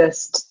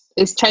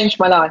it's changed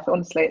my life.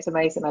 Honestly, it's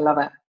amazing. I love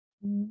it.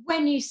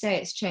 When you say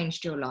it's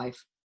changed your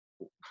life,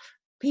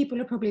 people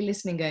are probably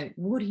listening going,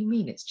 "What do you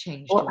mean it's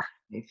changed your life?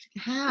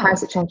 How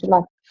has it changed your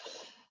life?"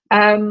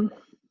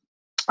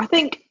 I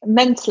think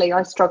mentally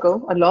I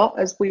struggle a lot,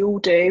 as we all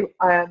do.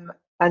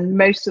 And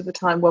most of the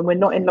time when we're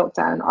not in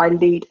lockdown, I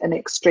lead an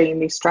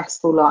extremely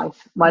stressful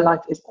life. My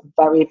life is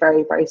very,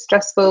 very, very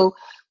stressful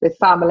with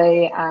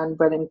family and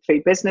running 3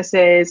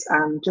 businesses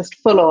and just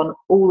full on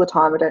all the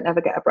time. I don't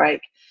ever get a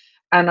break.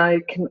 And I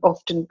can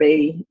often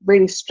be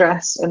really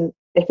stressed. And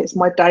if it's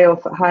my day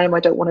off at home, I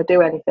don't want to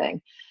do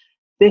anything.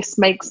 This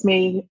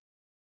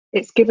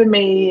it's given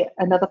me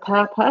another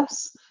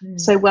purpose.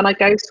 So when I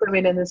go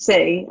swimming in the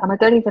sea, and I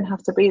don't even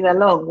have to be there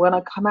long, when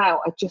I come out,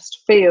 I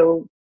just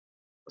feel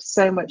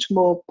so much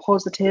more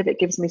positive. It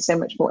gives me so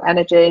much more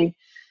energy.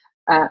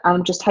 And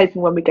I'm just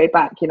hoping when we go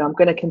back, I'm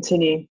going to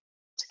continue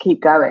to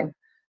keep going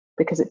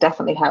because it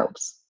definitely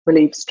helps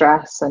relieve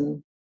stress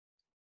and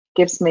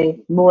gives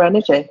me more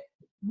energy.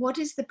 What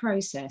is the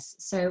process?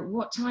 So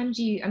what time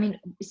do you,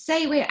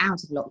 say we're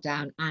out of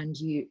lockdown and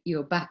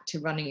you're back to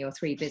running your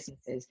 3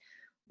 businesses.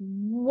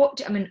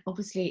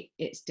 Obviously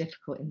it's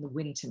difficult in the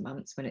winter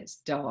months when it's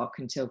dark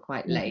until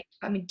quite late.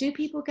 Do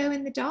people go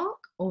in the dark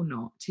or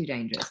not? Too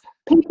dangerous?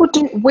 People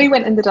do. We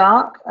went in the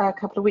dark a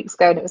couple of weeks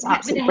ago and it was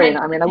absolutely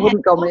brilliant. I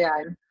wouldn't go on my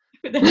own.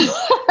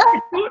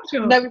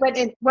 No, we went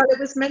in. Well, it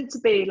was meant to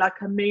be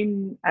like a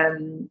moonlit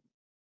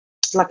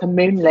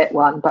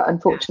one, but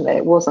unfortunately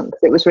it wasn't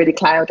because it was really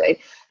cloudy.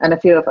 And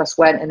a few of us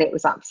went and it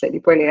was absolutely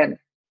brilliant.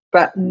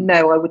 But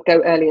no, I would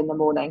go early in the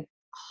morning,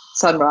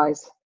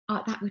 sunrise.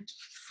 Oh, that would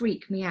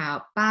freak me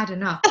out. Bad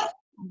enough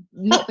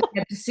not being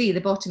able to see the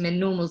bottom in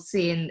normal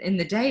sea in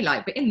the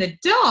daylight, but in the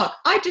dark,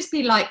 I'd just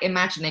be like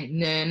imagining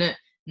no.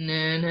 You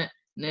know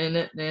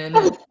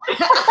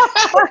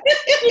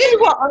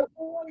what? I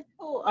always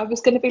thought I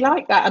was going to be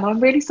like that, and I'm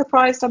really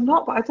surprised I'm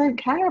not. But I don't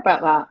care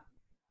about that.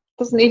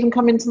 It doesn't even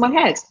come into my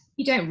head.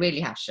 You don't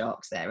really have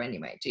sharks there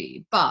anyway, do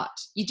you? But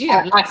you do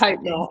have lots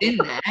of things in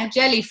there,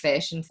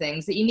 jellyfish and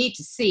things that you need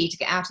to see to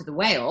get out of the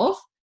way of.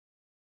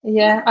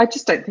 Yeah, I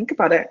just don't think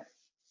about it.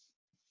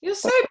 You're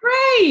so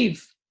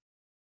brave.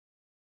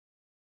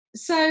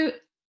 So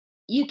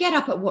you get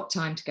up at what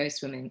time to go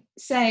swimming?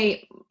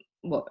 Say,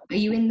 what, are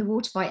you in the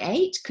water by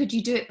 8? Could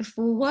you do it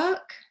before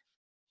work?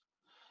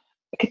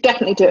 I could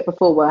definitely do it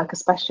before work,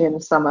 especially in the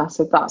summer.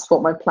 So that's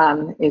what my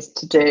plan is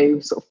to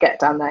do, sort of get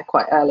down there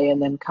quite early and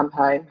then come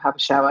home, have a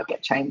shower,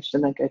 get changed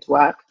and then go to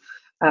work.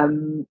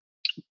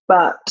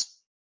 But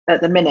at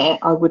the minute,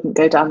 I wouldn't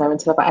go down there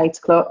until about 8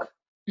 o'clock.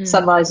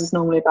 Sunrise is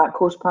normally about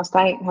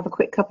 8:15. Have a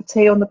quick cup of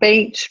tea on the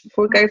beach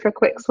before we go for a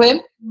quick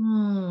swim.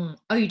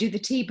 Oh, you do the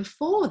tea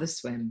before the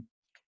swim?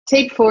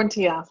 Tea before and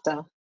tea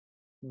after.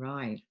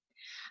 Right.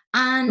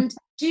 And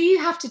do you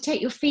have to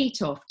take your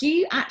feet off? Do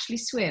you actually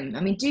swim?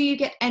 Do you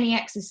get any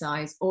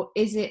exercise, or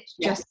is it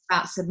just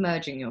about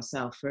submerging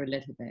yourself for a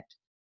little bit?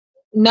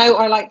 No,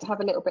 I like to have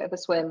a little bit of a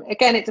swim.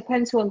 Again, it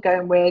depends who I'm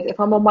going with. If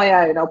I'm on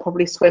my own, I'll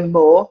probably swim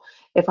more.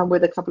 If I'm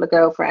with a couple of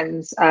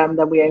girlfriends,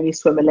 then we only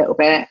swim a little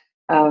bit.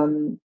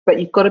 But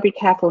you've got to be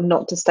careful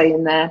not to stay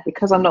in there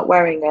because I'm not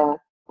wearing a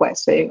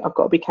wetsuit. I've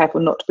got to be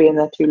careful not to be in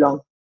there too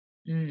long.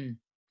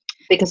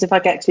 Because if I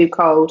get too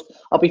cold,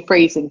 I'll be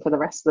freezing for the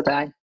rest of the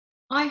day.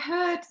 I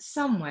heard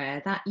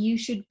somewhere that you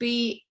should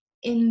be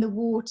in the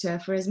water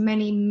for as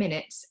many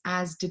minutes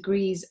as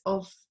degrees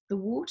of the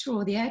water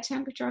or the air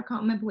temperature. I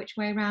can't remember which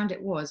way around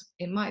it was.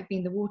 It might have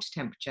been the water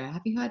temperature.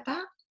 Have you heard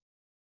that?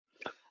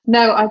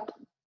 No, I've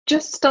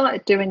just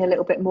started doing a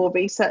little bit more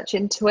research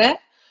into it,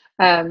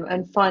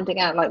 and finding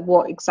out like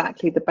what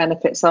exactly the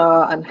benefits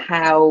are and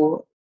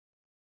how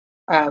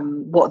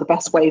what the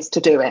best ways to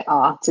do it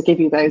are to give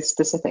you those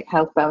specific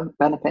health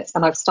benefits.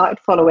 And I've started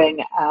following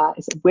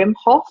is it Wim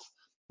Hof,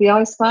 the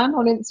Iceman,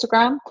 on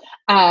Instagram,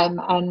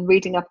 and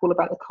reading up all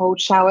about the cold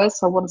showers.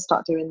 So I want to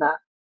start doing that.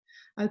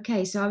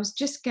 Okay, so I was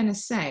just going to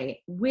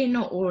say, we're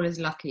not all as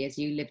lucky as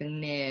you living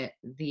near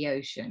the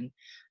ocean.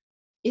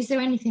 Is there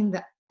anything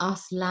that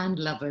us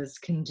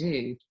landlubbers can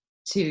do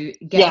to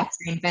get the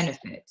same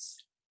benefits?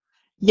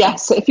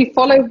 Yes, so if you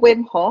follow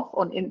Wim Hof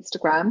on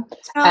Instagram,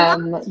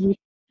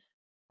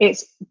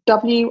 it's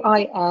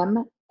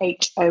WIMHOF,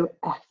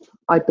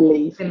 I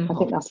believe. I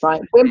think that's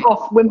right.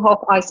 Wim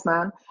Hof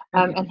Iceman.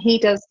 And he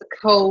does the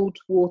cold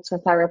water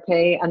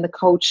therapy and the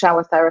cold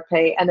shower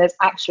therapy. And there's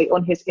actually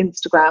on his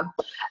Instagram,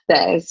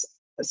 there's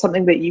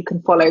something that you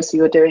can follow. So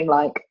you're doing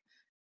like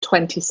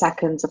 20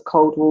 seconds of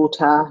cold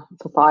water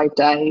for 5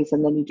 days,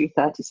 and then you do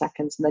 30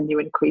 seconds, and then you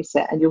increase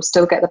it, and you'll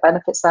still get the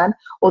benefits then.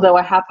 Although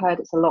I have heard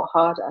it's a lot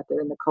harder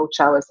doing the cold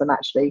showers than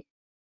actually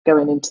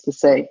going into the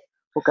sea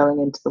or going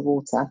into the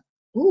water.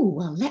 Oh,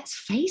 well, let's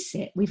face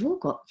it, we've all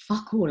got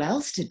fuck all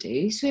else to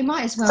do, so we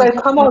might as well. So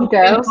come on,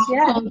 girls.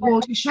 Yeah. Cold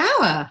water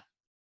shower.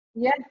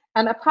 Yeah.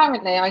 And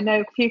apparently I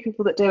know a few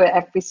people that do it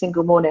every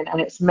single morning, and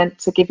it's meant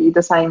to give you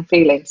the same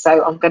feeling.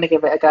 So I'm going to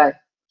give it a go.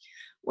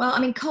 Well, I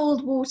mean,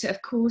 cold water,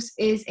 of course,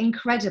 is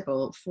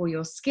incredible for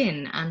your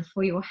skin and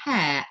for your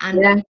hair.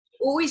 And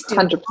always do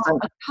 100%.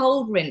 A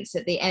cold rinse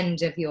at the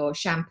end of your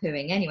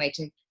shampooing anyway,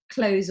 to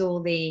close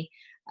all the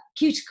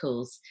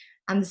cuticles.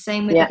 And the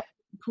same with the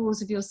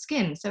pores of your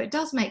skin, so it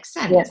does make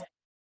sense.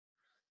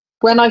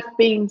 When I've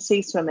been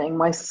sea swimming,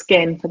 my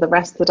skin for the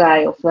rest of the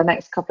day or for the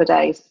next couple of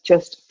days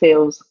just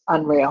feels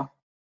unreal.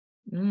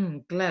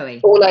 Glowy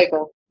all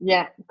over.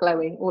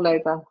 Glowy all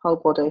over, whole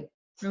body.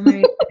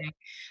 Amazing.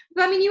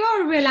 But I mean, you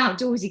are a real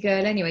outdoorsy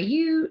girl anyway.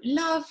 You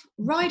love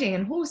riding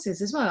and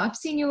horses as well. I've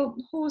seen your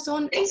horse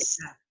on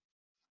Insta.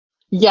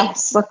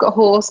 Yes, I've got a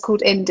horse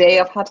called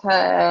Indy. I've had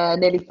her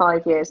nearly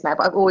 5 years now,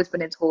 but I've always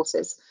been into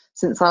horses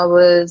since I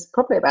was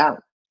probably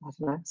about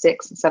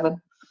 6 and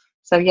 7.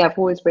 So yeah, I've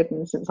always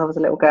ridden since I was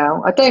a little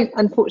girl. I don't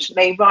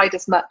unfortunately ride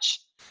as much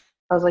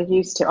as I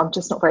used to. I'm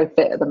just not very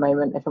fit at the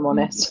moment, if I'm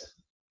honest.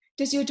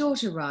 Does your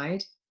daughter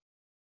ride?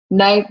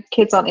 No,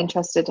 kids aren't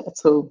interested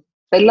at all.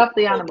 They love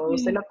the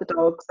animals, they love the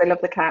dogs, they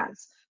love the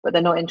cats, but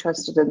they're not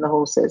interested in the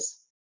horses.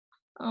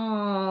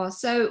 Oh,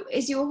 so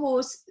is your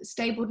horse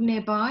stabled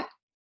nearby?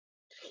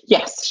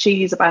 Yes,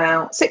 she's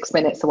about 6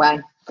 minutes away.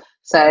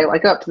 So I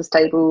go up to the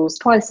stables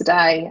twice a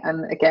day,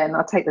 and again,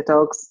 I take the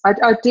dogs. I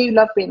do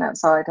love being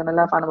outside, and I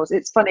love animals.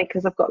 It's funny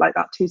because I've got like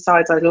that two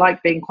sides. I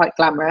like being quite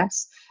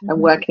glamorous and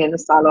working in the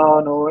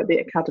salon or at the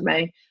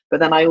academy,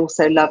 but then I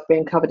also love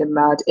being covered in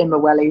mud, in my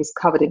wellies,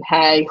 covered in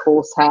hay,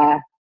 horse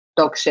hair,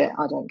 dog shit.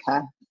 I don't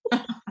care.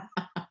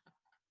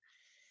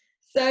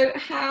 So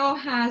how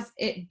has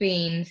it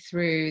been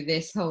through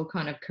this whole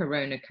kind of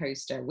corona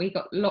coaster? We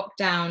got locked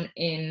down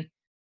in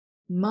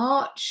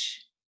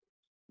March.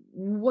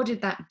 What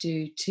did that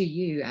do to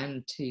you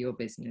and to your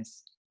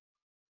business?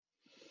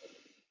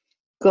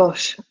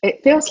 Gosh,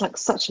 it feels like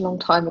such a long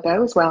time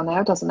ago as well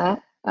now, doesn't it?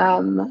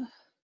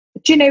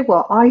 Do you know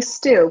what?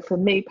 For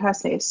me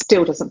personally, it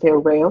still doesn't feel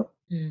real.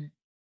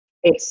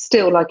 It's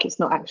still like it's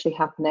not actually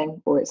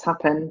happening, or it's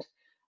happened.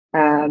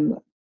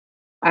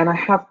 And I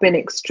have been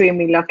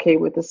extremely lucky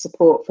with the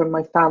support from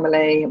my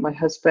family, my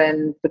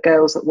husband, the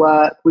girls at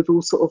work. We've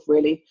all sort of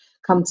really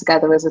come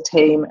together as a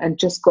team and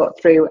just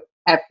got through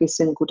every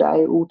single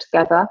day all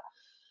together.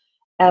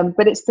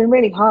 But it's been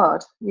really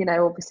hard. You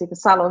know, obviously the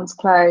salon's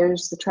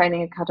closed, the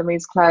training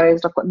academy's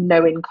closed. I've got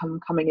no income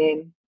coming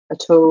in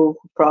at all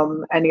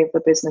from any of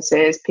the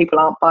businesses. People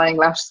aren't buying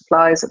lash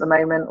supplies at the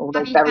moment, or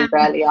they very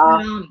rarely are.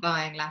 People aren't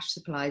buying lash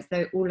supplies,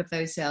 though all of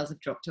those sales have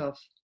dropped off.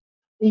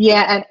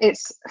 Yeah, and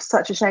it's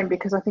such a shame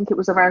because I think it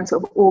was around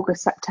sort of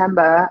August,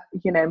 September,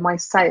 you know, my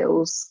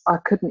sales, I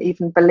couldn't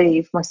even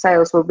believe my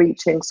sales were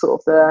reaching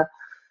sort of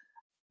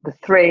the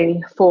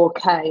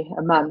 3-4K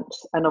a month.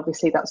 And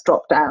obviously that's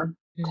dropped down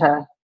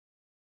to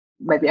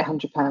maybe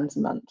 £100 a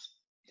month,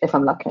 if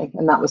I'm lucky.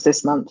 And that was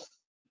this month.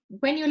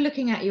 When you're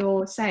looking at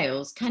your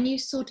sales, can you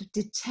sort of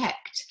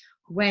detect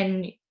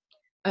when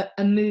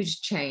a mood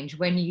change,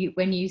 when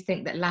you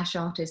think that lash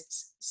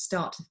artists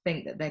start to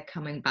think that they're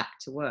coming back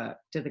to work?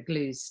 Do the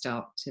glues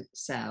start to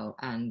sell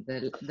and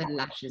the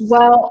lashes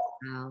well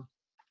sell?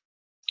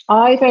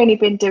 I've only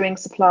been doing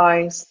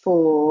supplies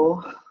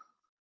for,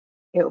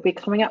 it will be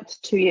coming up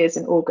to 2 years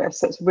in August.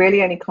 So it's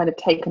really only kind of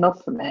taken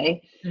off for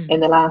me in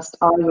the last,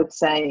 I would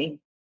say,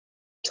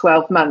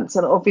 12 months.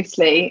 And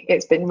obviously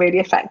it's been really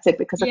affected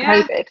because of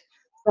Yeah. COVID.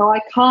 So I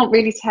can't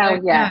really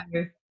tell yet.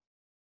 No.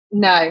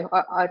 No,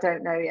 I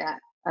don't know yet.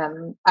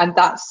 And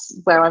that's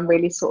where I'm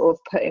really sort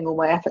of putting all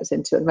my efforts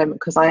into at the moment,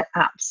 because I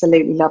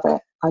absolutely love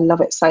it. I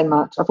love it so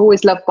much. I've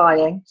always loved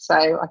buying, so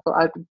I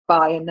thought I'd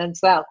buy and then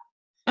sell.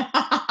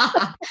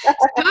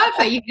 It's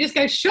perfect. You can just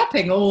go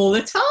shopping all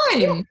the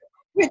time.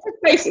 Which is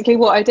basically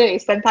what I do.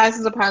 Spend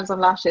thousands of pounds on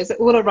lashes. It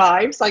all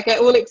arrives. I get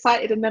all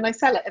excited and then I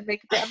sell it and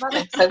make a bit of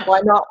money. So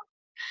why not?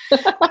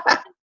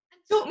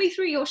 Talk me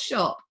through your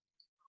shop.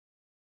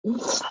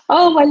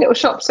 Oh, my little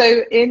shop.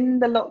 So in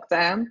the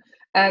lockdown,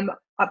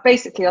 I've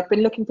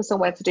been looking for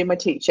somewhere to do my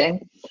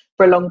teaching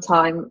for a long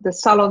time. The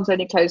salon's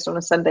only closed on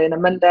a Sunday and a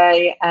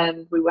Monday,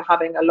 and we were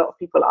having a lot of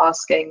people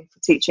asking for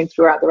teaching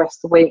throughout the rest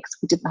of the week, so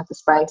we didn't have the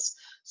space.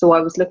 So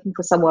I was looking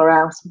for somewhere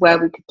else where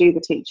we could do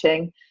the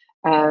teaching.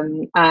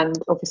 And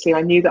obviously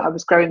I knew that I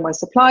was growing my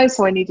supply,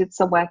 so I needed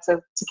somewhere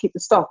to keep the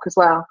stock as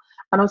well.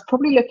 And I was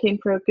probably looking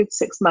for a good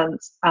 6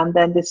 months, and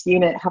then this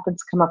unit happened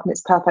to come up, and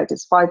it's perfect.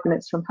 It's 5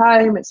 minutes from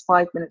home, it's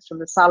 5 minutes from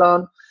the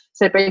salon.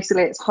 So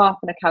basically it's half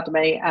an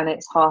academy and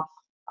it's half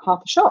a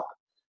shop.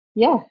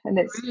 Yeah, and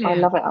I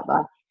love it up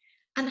there.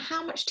 And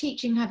how much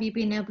teaching have you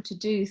been able to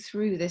do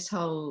through this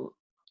whole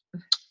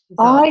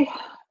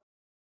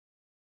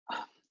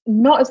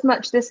Not as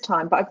much this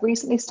time, but I've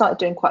recently started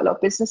doing quite a lot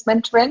of business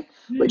mentoring,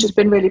 which has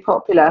been really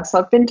popular. So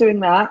I've been doing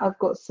that. I've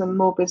got some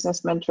more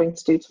business mentoring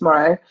to do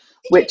tomorrow,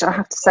 which I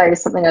have to say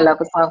is something I love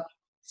as well.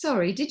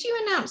 Sorry, did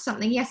you announce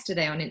something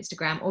yesterday on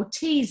Instagram or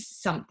tease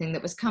something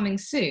that was coming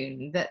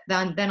soon that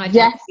then I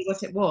didn't see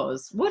what it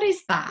was? What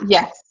is that?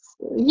 Yes.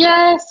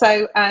 Yeah.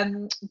 So,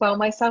 well,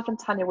 myself and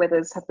Tanya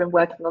Withers have been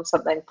working on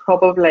something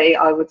probably,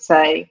 I would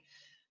say,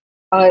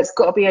 it's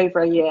got to be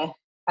over a year.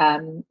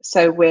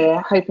 So we're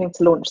hoping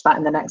to launch that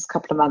in the next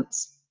couple of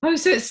months. Oh,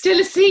 so it's still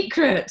a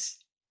secret.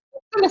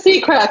 Still a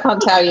secret, I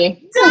can't tell you.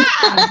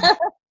 Damn!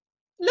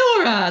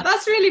 Laura,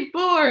 that's really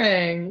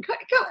boring.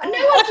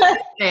 No one's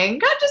listening.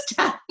 Can't just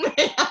tell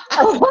me.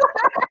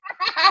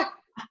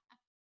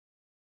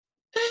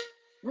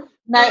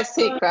 No, it's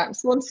secret.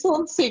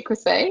 Sworn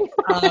secrecy.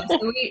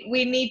 So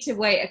we need to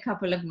wait a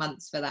couple of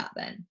months for that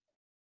then.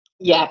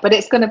 Yeah, but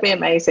it's going to be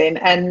amazing.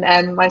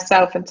 And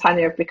myself and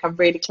Tanya have become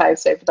really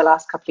close over the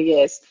last couple of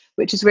years,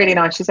 which is really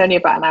nice. She's only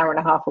about an hour and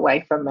a half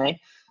away from me.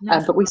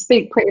 But we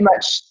speak pretty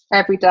much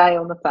every day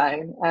on the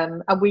phone.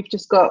 And we've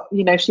just got,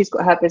 she's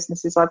got her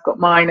businesses, I've got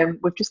mine, and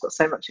we've just got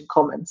so much in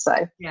common. So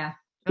yeah,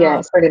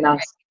 it's really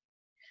nice.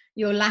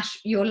 Your lash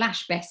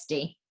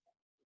bestie.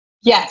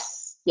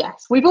 Yes.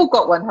 We've all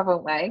got one,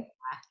 haven't we?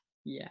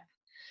 Yeah.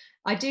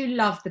 I do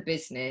love the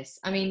business.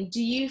 I mean,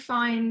 do you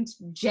find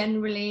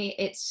generally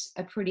it's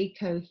a pretty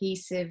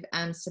cohesive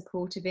and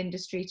supportive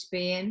industry to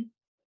be in?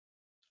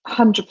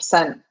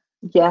 100%.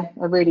 Yeah,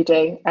 I really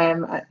do.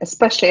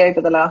 Especially over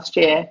the last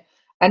year.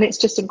 And it's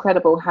just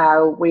incredible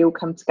how we all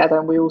come together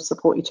and we all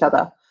support each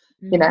other,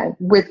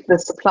 with the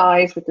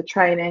supplies, with the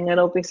training, and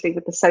obviously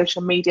with the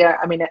social media.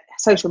 I mean,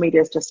 social media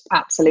is just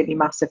absolutely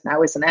massive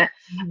now, isn't it?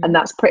 And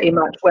that's pretty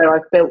much where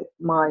I've built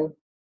my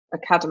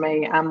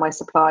academy and my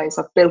supplies.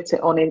 I've built it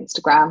on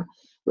Instagram,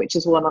 which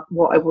is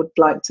what I would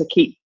like to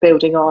keep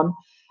building on.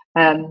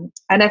 And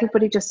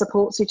everybody just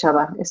supports each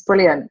other. It's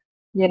brilliant,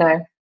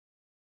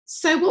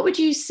 So what would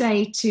you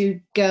say to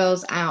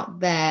girls out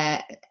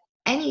there?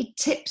 Any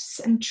tips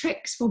and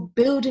tricks for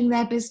building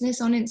their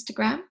business on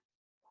Instagram?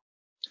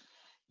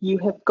 You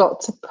have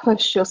got to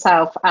push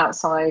yourself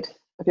outside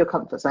of your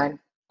comfort zone.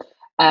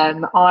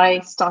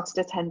 I started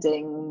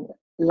attending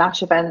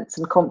lash events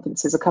and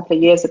conferences a couple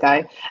of years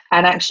ago,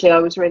 and actually I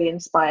was really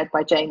inspired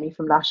by Jamie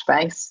from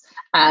Lashbase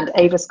and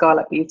Ava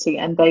Scarlett Beauty,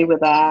 and they were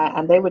there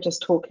and they were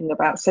just talking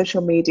about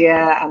social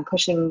media and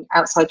pushing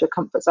outside your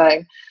comfort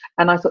zone.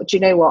 And I thought, do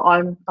you know what,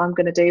 I'm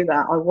going to do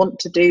that. I want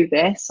to do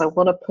this. I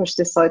want to push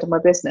this side of my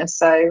business.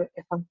 So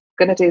if I'm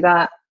going to do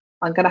that,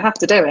 I'm going to have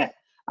to do it.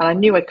 And I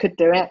knew I could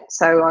do it,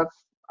 so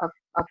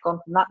I've gone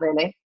from that,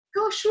 really.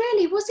 Gosh,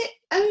 really? Was it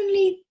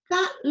only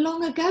that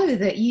long ago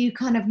that you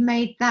kind of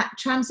made that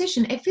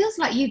transition? It feels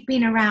like you've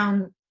been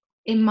around,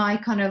 in my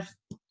kind of,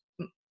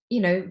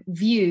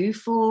 view,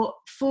 for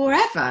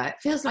forever.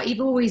 It feels like you've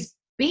always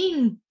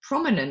been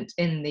prominent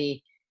in the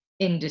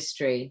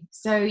industry.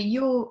 So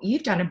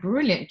you've done a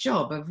brilliant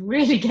job of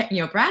really getting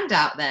your brand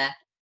out there.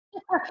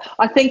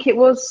 I think it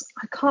was,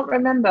 I can't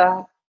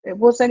remember. It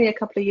was only a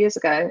couple of years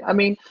ago. I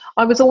mean,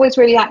 I was always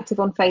really active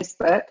on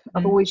Facebook.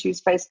 I've always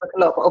used Facebook a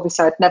lot, but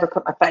obviously I'd never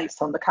put my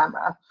face on the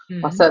camera.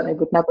 I certainly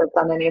would never have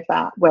done any of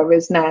that.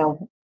 Whereas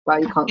now,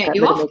 well, you can't get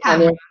rid of me,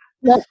 can you?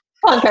 No,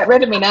 can't get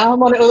rid of me now.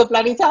 I'm on it all the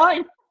bloody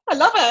time. I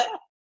love it.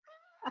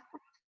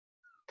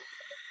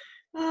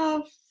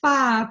 Oh,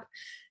 fab.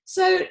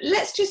 So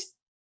let's just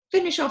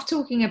finish off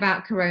talking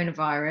about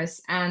coronavirus.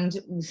 And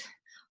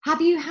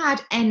have you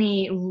had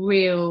any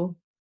real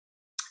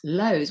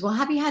lows? Well,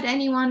 have you had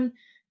anyone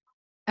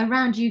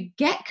around you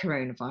get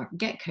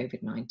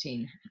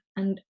COVID-19?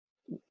 And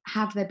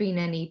have there been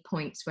any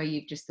points where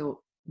you've just thought,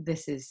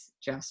 this is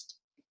just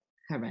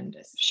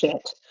horrendous?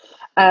 Shit.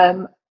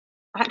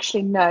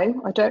 Actually,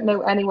 no, I don't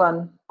know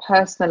anyone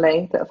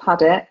personally that have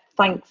had it,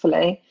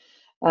 thankfully.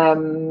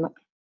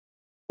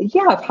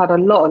 Yeah, I've had a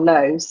lot of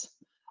lows.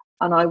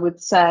 And I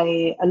would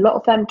say a lot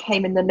of them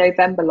came in the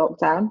November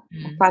lockdown.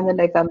 I found the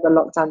November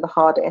lockdown the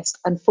hardest.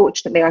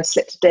 Unfortunately, I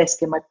slipped a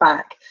disc in my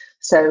back.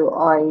 So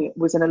I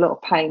was in a lot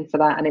of pain for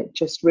that. And it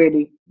just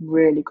really,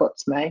 really got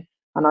to me.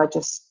 And I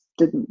just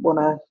didn't want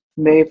to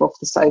move off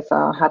the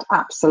sofa. I had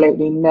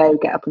absolutely no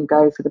get up and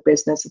go for the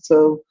business at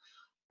all.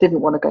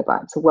 Didn't want to go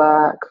back to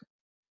work.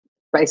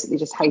 Basically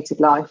just hated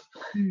life.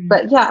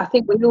 But yeah, I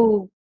think we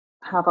all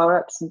have our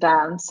ups and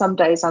downs. Some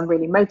days I'm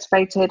really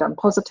motivated, I'm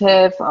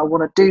positive, I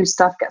want to do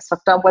stuff, get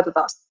stuff done, whether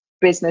that's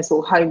business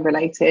or home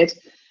related.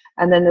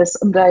 And then there's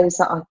some days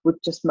that I would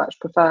just much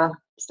prefer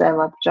stay in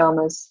my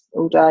pajamas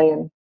all day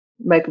and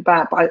mope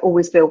about, but I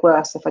always feel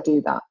worse if I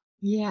do that.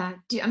 Yeah.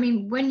 I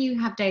mean, when you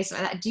have days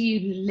like that, do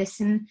you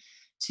listen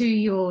to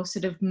your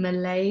sort of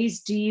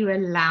malaise? Do you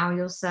allow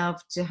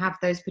yourself to have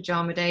those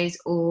pajama days,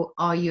 or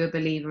are you a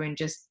believer in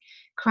just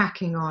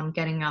cracking on,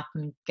 getting up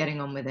and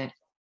getting on with it?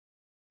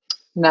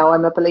 No,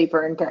 I'm a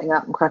believer in getting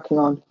up and cracking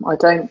on. I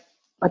don't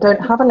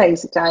have a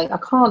lazy day. I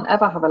can't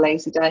ever have a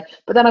lazy day.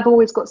 But then I've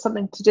always got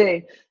something to do.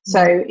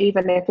 So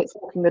even if it's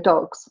walking the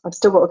dogs, I've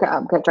still got to get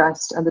up, get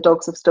dressed, and the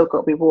dogs have still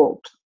got to be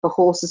walked. The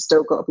horse has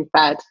still got to be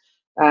fed.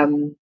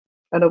 And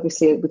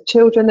obviously with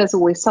children, there's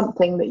always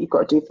something that you've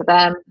got to do for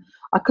them.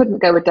 I couldn't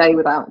go a day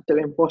without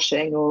doing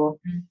washing or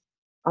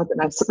I don't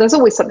know. So there's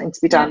always something to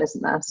be done,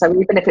 isn't there? So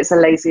even if it's a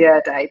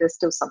lazier day, there's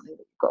still something that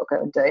you've got to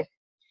go and do.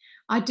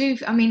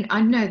 I mean,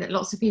 I know that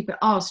lots of people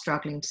are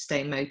struggling to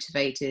stay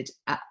motivated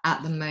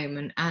at the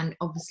moment. And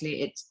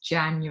obviously it's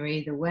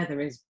January, the weather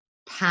is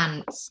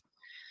pants.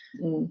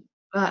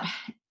 But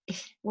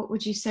what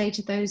would you say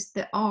to those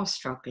that are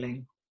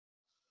struggling?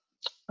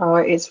 Oh,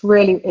 it's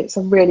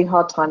a really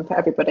hard time for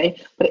everybody,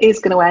 but it is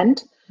going to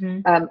end.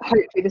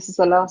 Hopefully this is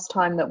the last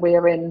time that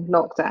we're in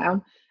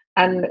lockdown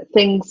and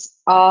things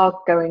are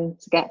going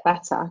to get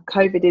better.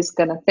 COVID is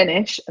going to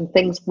finish and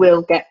things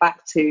will get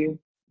back to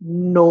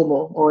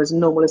normal, or as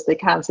normal as they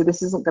can. So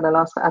this isn't going to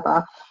last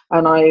forever.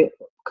 And I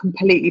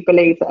completely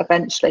believe that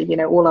eventually, you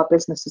know, all our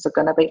businesses are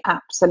going to be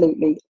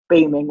absolutely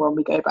booming when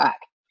we go back.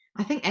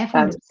 I think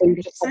everyone's so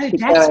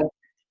desperate.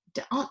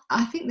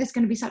 I think there's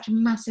going to be such a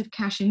massive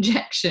cash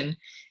injection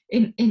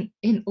in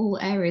all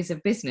areas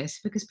of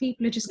business because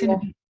people are just going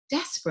to be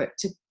desperate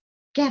to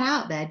get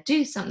out there,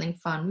 do something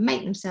fun,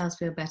 make themselves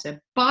feel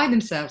better, buy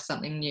themselves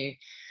something new.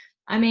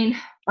 I mean,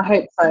 I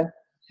hope so.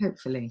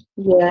 Hopefully.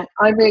 Yeah,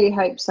 I really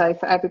hope so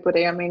for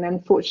everybody. I mean,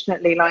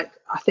 unfortunately, I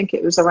think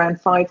it was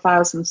around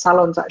 5,000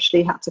 salons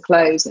actually had to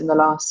close in the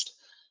last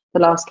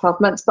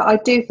 12 months. But I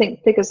do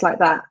think figures like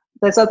that,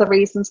 there's other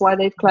reasons why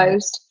they've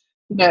closed.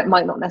 You know, it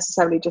might not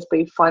necessarily just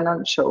be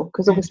financial,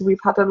 because obviously we've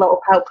had a lot of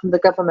help from the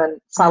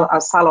government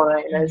as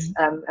salon owners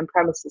and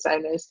premises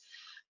owners.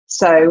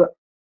 So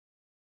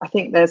I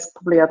think there's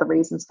probably other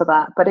reasons for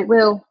that, but it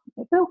will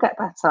get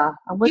better,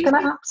 and we're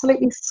going to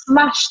absolutely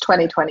smash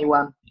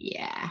 2021.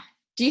 Yeah.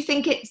 Do you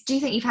think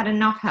you've had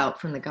enough help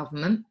from the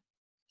government?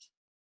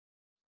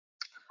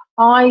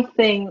 I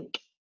think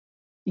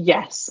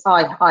yes,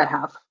 I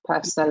have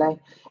personally.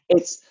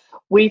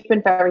 We've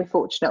been very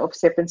fortunate.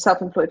 Obviously, I've been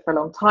self-employed for a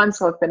long time,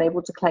 so I've been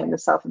able to claim the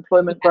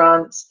self-employment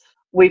grants.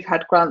 We've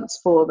had grants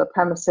for the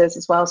premises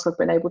as well, so I've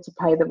been able to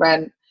pay the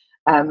rent.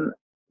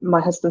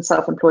 My husband's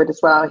self-employed as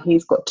well.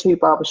 He's got 2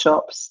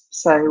 barbershops,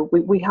 so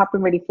we have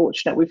been really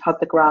fortunate. We've had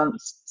the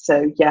grants,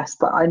 so yes,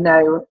 but I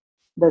know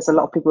there's a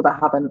lot of people that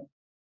haven't.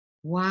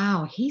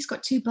 Wow, he's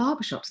got 2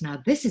 barbershops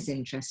now. This is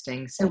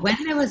interesting. So when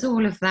there was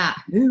all of that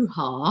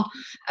hoo-ha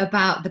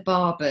about the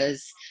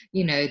barbers,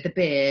 you know, the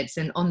beards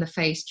and on the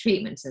face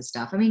treatments and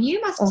stuff, I mean,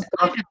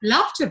 I'd have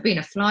loved to have been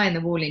a fly in the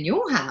wall in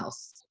your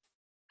house.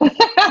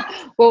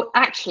 Well,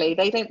 actually,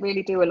 they don't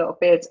really do a lot of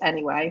beards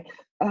anyway.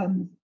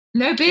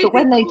 No beards. But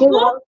when they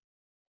do,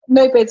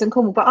 no beards in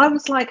Cornwall. But I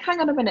was like, hang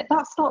on a minute,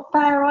 that's not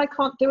fair. I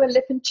can't do a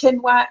lip and chin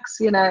wax,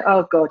 you know.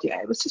 Oh God, yeah,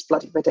 it was just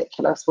bloody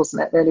ridiculous,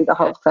 wasn't it? Really, the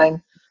whole thing.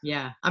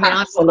 Yeah, I mean,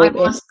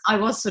 I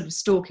was sort of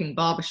stalking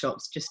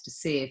barbershops just to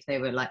see if they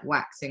were like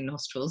waxing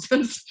nostrils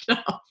and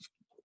stuff.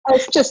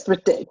 It's just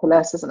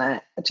ridiculous, isn't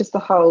it? Just the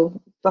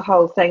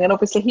whole thing. And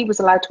obviously he was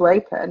allowed to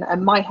open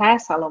and my hair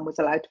salon was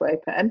allowed to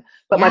open,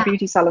 but my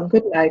beauty salon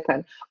couldn't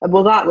open. And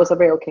well, that was a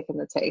real kick in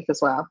the teeth as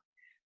well.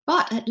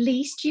 But at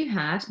least you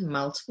had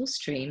multiple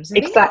streams of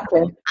exactly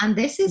income. And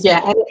this is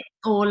what it's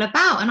all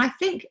about. And I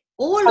think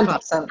all of 100%.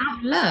 Us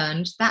have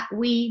learned that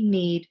we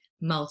need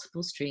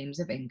multiple streams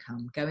of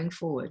income going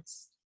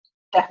forwards.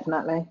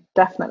 Definitely.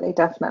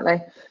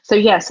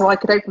 So I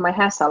could open my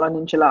hair salon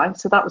in July,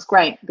 so that was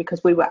great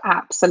because we were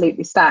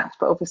absolutely stacked,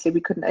 but obviously we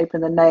couldn't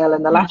open the nail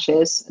and the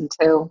lashes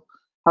until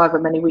however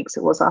many weeks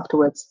it was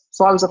afterwards.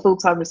 So I was a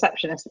full-time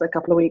receptionist for a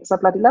couple of weeks. I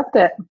bloody loved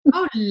it.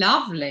 Oh,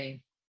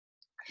 lovely.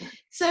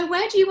 So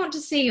where do you want to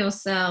see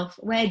yourself?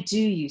 Where do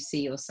you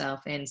see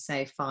yourself in,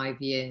 say,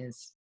 5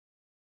 years?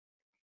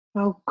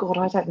 Oh God,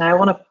 I don't know.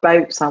 On a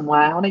boat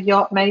somewhere, on a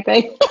yacht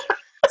maybe.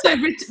 So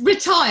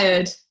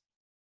retired.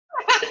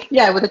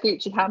 Yeah, with a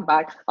Gucci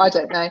handbag. I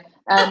don't know.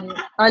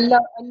 I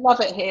love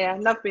it here. I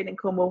love being in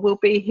Cornwall. We'll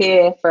be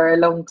here for a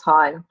long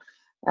time.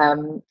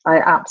 I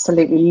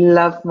absolutely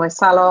love my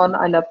salon.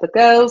 I love the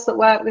girls that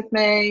work with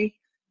me.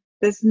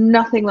 There's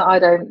nothing that I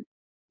don't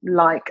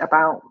like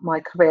about my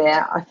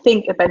career. I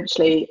think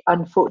eventually,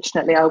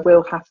 unfortunately, I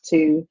will have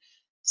to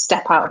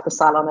step out of the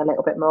salon a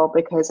little bit more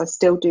because I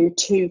still do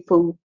 2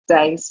 full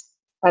days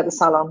at the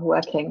salon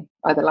working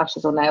either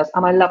lashes or nails,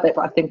 and I love it,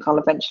 but I think I'll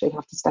eventually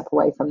have to step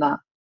away from that.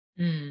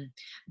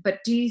 But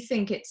do you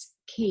think it's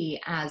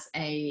key as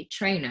a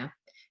trainer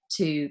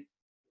to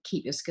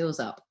keep your skills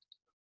up?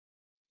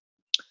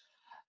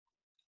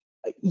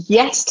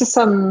 Yes, to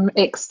some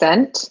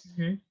extent,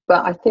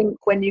 but I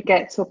think when you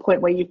get to a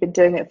point where you've been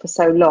doing it for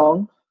so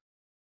long,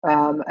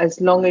 as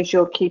long as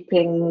you're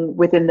keeping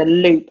within the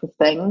loop of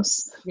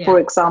things. For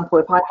example,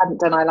 if I hadn't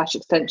done eyelash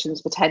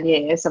extensions for 10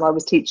 years and I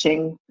was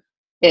teaching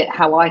it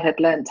how I had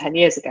learned 10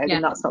 years ago,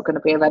 then that's not going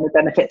to be of any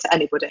benefit to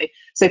anybody.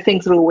 So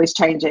things are always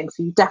changing.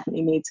 So you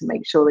definitely need to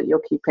make sure that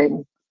you're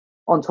keeping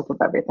on top of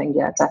everything.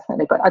 Yeah,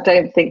 definitely. But I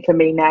don't think for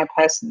me now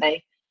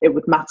personally, it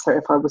would matter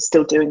if I was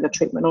still doing the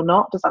treatment or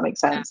not. Does that make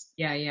sense?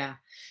 Yeah.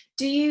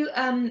 Do you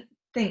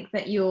think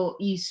that you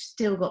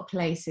still got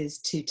places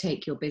to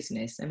take your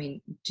business? I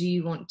mean, do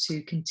you want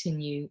to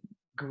continue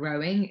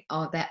growing?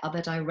 Are there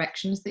other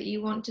directions that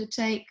you want to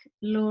take,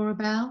 Laura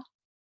Bell?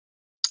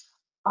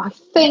 I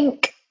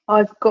think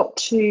I've got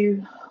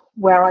to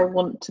where I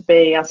want to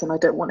be, as in I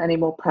don't want any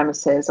more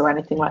premises or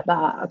anything like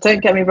that.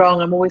 Don't get me wrong,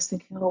 I'm always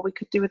thinking, oh, we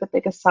could do with a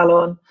bigger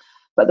salon.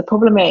 But the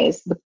problem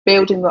is the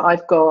building that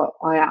I've got,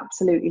 I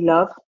absolutely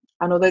love.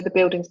 And although the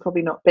building's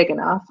probably not big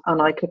enough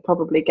and I could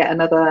probably get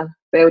another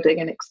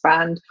building and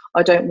expand,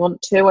 I don't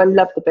want to. I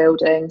love the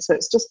building. So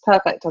it's just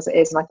perfect as it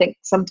is. And I think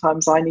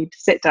sometimes I need to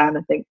sit down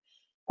and think,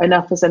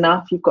 enough is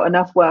enough. You've got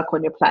enough work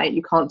on your plate.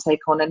 You can't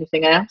take on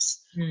anything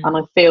else. And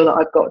I feel that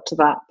I've got to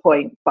that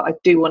point, but I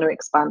do want to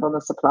expand on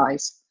the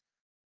supplies.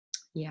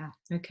 Yeah.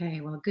 Okay.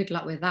 Well, good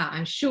luck with that.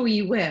 I'm sure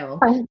you will.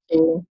 Thank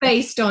you.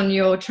 Based on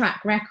your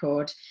track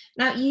record.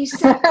 Now, you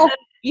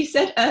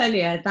said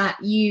earlier that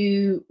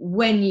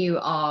when you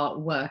are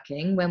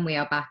working, when we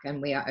are back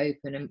and we are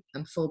open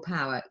and full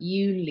power,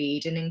 you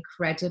lead an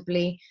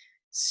incredibly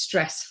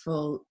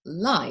stressful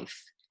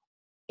life.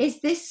 Has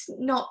this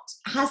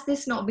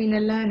not been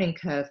a learning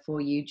curve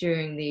for you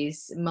during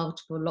these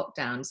multiple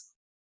lockdowns?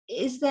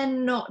 Is there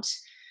not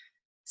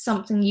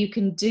something you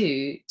can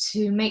do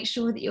to make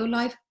sure that your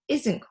life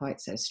isn't quite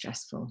so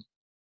stressful?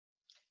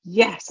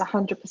 Yes,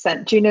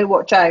 100%. Do you know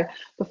what, Jo?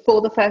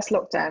 Before the first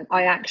lockdown,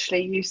 I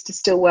actually used to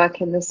still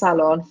work in the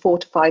salon 4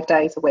 to 5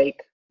 days a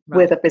week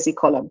with a busy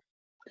column.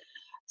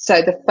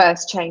 So the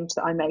first change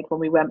that I made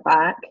when we went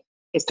back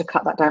is to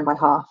cut that down by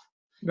half.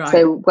 Right.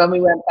 So when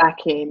we went back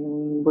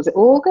in, was it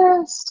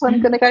August?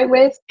 I'm going to go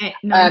with.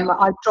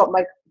 I dropped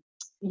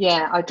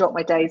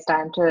my days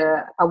down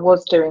to. I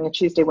was doing a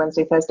Tuesday,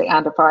 Wednesday, Thursday,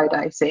 and a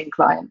Friday seeing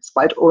clients,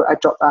 but I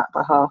dropped that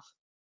by half.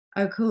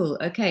 Oh, cool.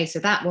 Okay, so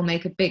that will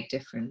make a big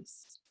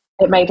difference.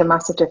 It made a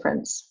massive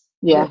difference.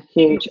 Yeah,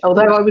 huge.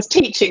 Although I was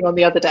teaching on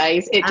the other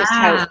days, it just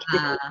helped.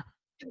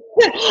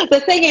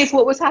 The thing is,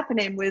 what was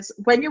happening was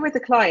when you're with a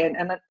client,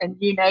 and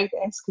you know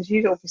this because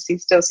you obviously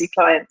still see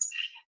clients.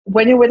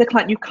 When you're with a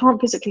client, you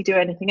can't physically do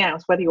anything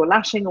else, whether you're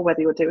lashing or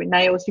whether you're doing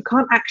nails. You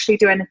can't actually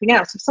do anything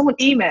else. If someone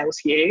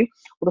emails you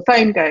or the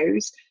phone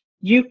goes,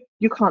 you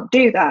can't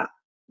do that.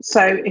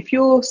 So if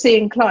you're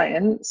seeing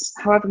clients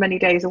however many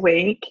days a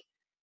week,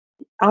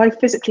 I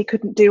physically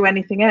couldn't do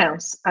anything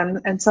else.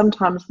 And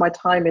sometimes my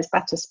time is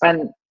better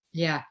spent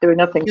doing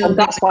nothing. And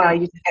that's why I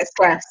used to get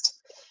stressed.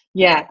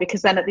 Yeah,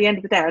 because then at the end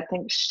of the day, I'd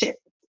think, shit,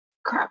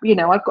 crap,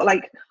 I've got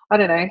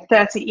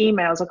 30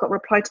 emails. I've got to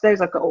reply to those.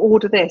 I've got to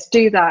order this,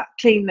 do that,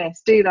 clean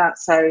this, do that.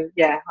 So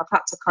yeah, I've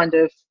had to kind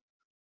of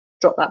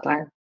drop that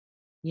down.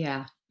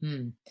 Yeah.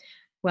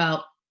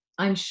 Well,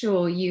 I'm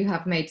sure you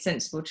have made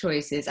sensible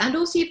choices. And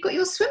also you've got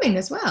your swimming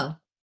as well.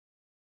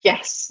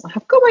 Yes, I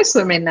have got my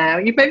swimming now.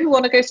 You made me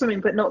want to go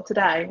swimming, but not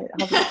today.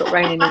 It hasn't stopped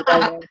raining all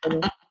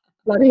day.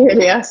 Bloody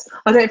hideous.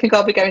 I don't think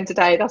I'll be going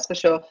today, that's for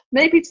sure.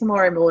 Maybe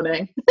tomorrow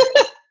morning.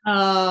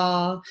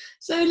 Oh,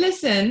 so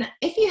listen,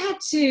 if you had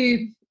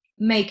to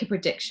make a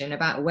prediction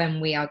about when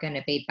we are going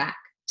to be back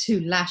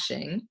to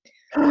lashing.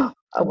 Oh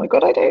my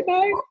God, I don't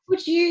know. What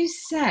would you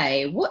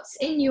say? What's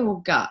in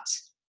your gut?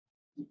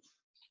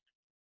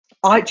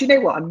 Do you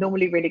know what? I'm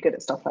normally really good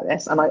at stuff like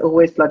this, and I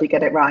always bloody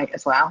get it right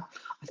as well.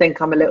 I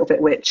think I'm a little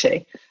bit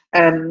witchy.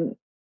 No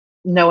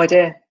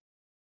idea.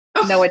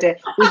 No idea.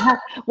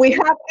 We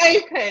have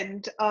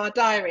opened our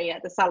diary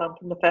at the salon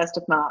from the 1st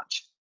of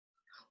March.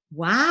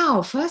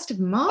 Wow, 1st of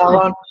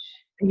March.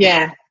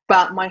 Yeah,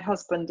 but my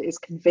husband is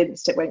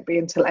convinced it won't be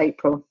until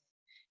April.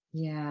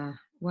 Yeah.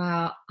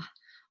 Well,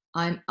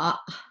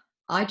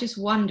 I just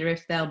wonder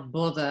if they'll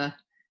bother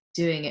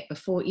doing it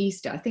before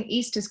Easter. I think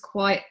Easter's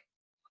quite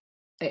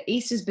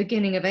Easter's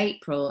beginning of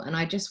April, and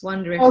I just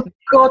wonder if. Oh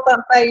God,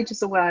 that's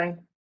ages away.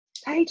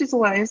 Ages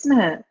away, isn't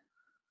it?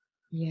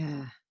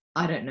 Yeah,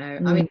 I don't know.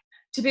 I mean,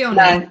 to be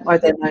honest, I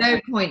there's don't know.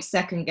 no point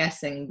second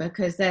guessing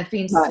because there have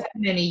been so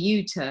many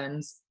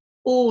U-turns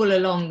all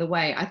along the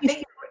way. I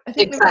think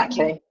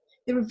exactly.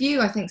 The review,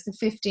 I think, is the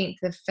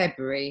 15th of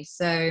February.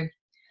 So,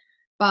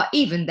 but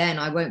even then,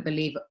 I won't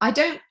believe it. I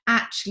don't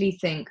actually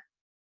think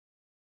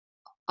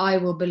I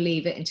will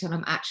believe it until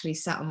I'm actually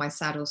sat on my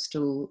saddle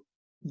stool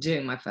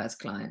doing my first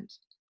client.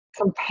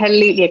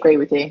 Completely agree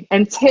with you.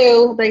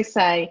 Until they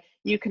say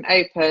you can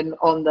open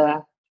on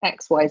the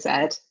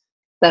XYZ,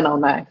 then I'll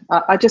know.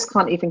 I just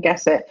can't even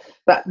guess it.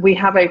 But we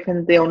have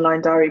opened the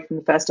online diary from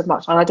the 1st of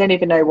March, and I don't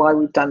even know why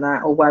we've done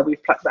that or where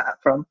we've plucked that up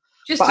from.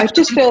 But I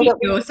just feel that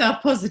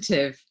yourself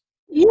positive.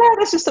 Yeah,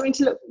 that's just something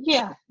to look.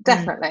 Yeah,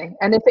 definitely.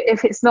 And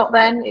if it's not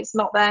then, it's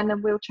not then,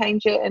 and we'll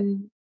change it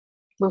and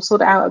we'll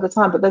sort it out at the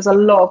time. But there's a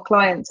lot of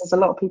clients. There's a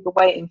lot of people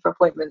waiting for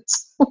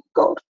appointments. Oh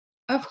God.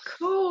 Of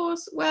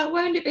course. Well,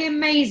 won't it be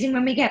amazing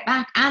when we get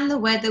back and the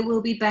weather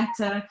will be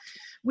better?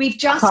 We've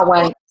just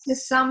got to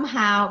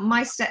somehow,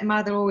 my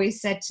stepmother always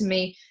said to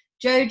me,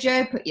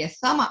 Jojo, put your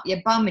thumb up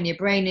your bum and your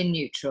brain in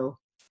neutral.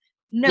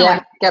 No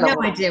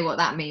idea what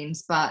that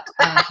means, but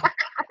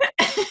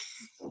let's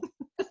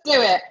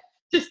do it.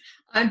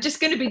 I'm just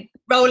going to be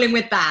rolling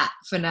with that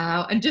for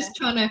now and just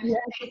trying to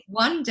take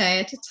one day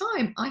at a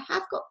time. I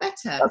have got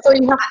better. That's all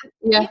you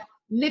have.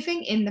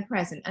 Living in the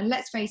present. And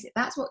let's face it,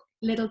 that's what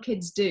little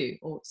kids do,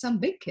 or some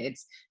big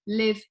kids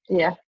live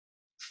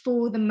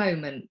for the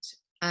moment.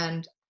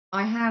 And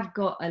I have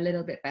got a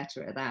little bit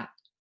better at that.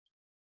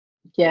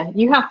 Yeah,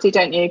 you have to,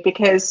 don't you?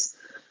 Because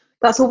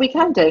that's all we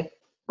can do.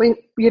 We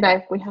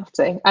have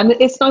to. And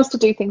it's nice to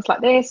do things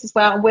like this as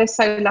well. And we're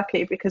so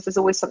lucky because there's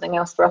always something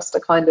else for us to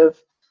kind of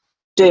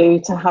do,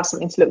 to have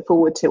something to look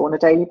forward to on a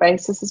daily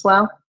basis as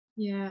well.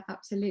 Yeah,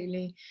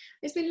 absolutely.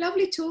 It's been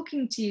lovely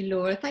talking to you,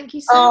 Laura. Thank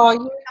you so much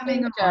for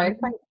coming on.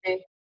 Thank you.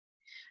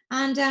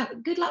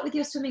 And good luck with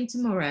your swimming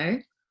tomorrow.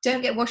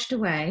 Don't get washed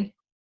away.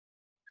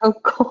 Oh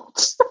God.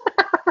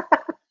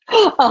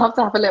 I'll have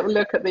to have a little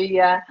look at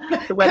the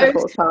weather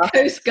forecast.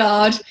 Coast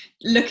Guard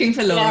looking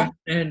for Laura.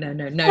 Yeah.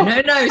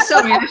 No.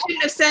 Sorry, I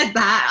shouldn't have said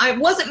that. I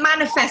wasn't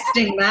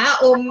manifesting that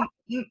or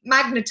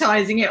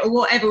magnetizing it or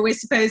whatever we're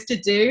supposed to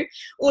do.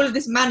 All of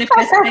this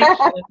manifestation.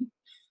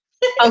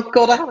 Oh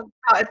God, I haven't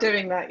started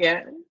doing that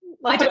yet.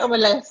 I put it on my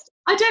list.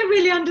 I don't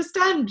really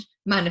understand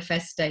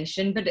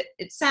manifestation, but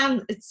it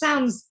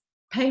sounds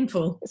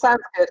painful. It sounds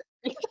good.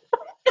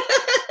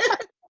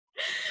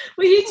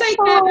 Will you take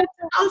care?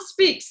 I'll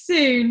speak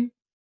soon.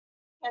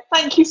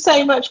 Thank you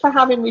so much for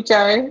having me,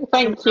 Jo.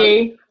 Thank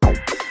you.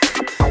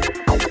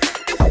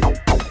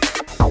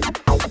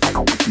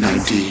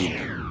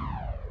 19.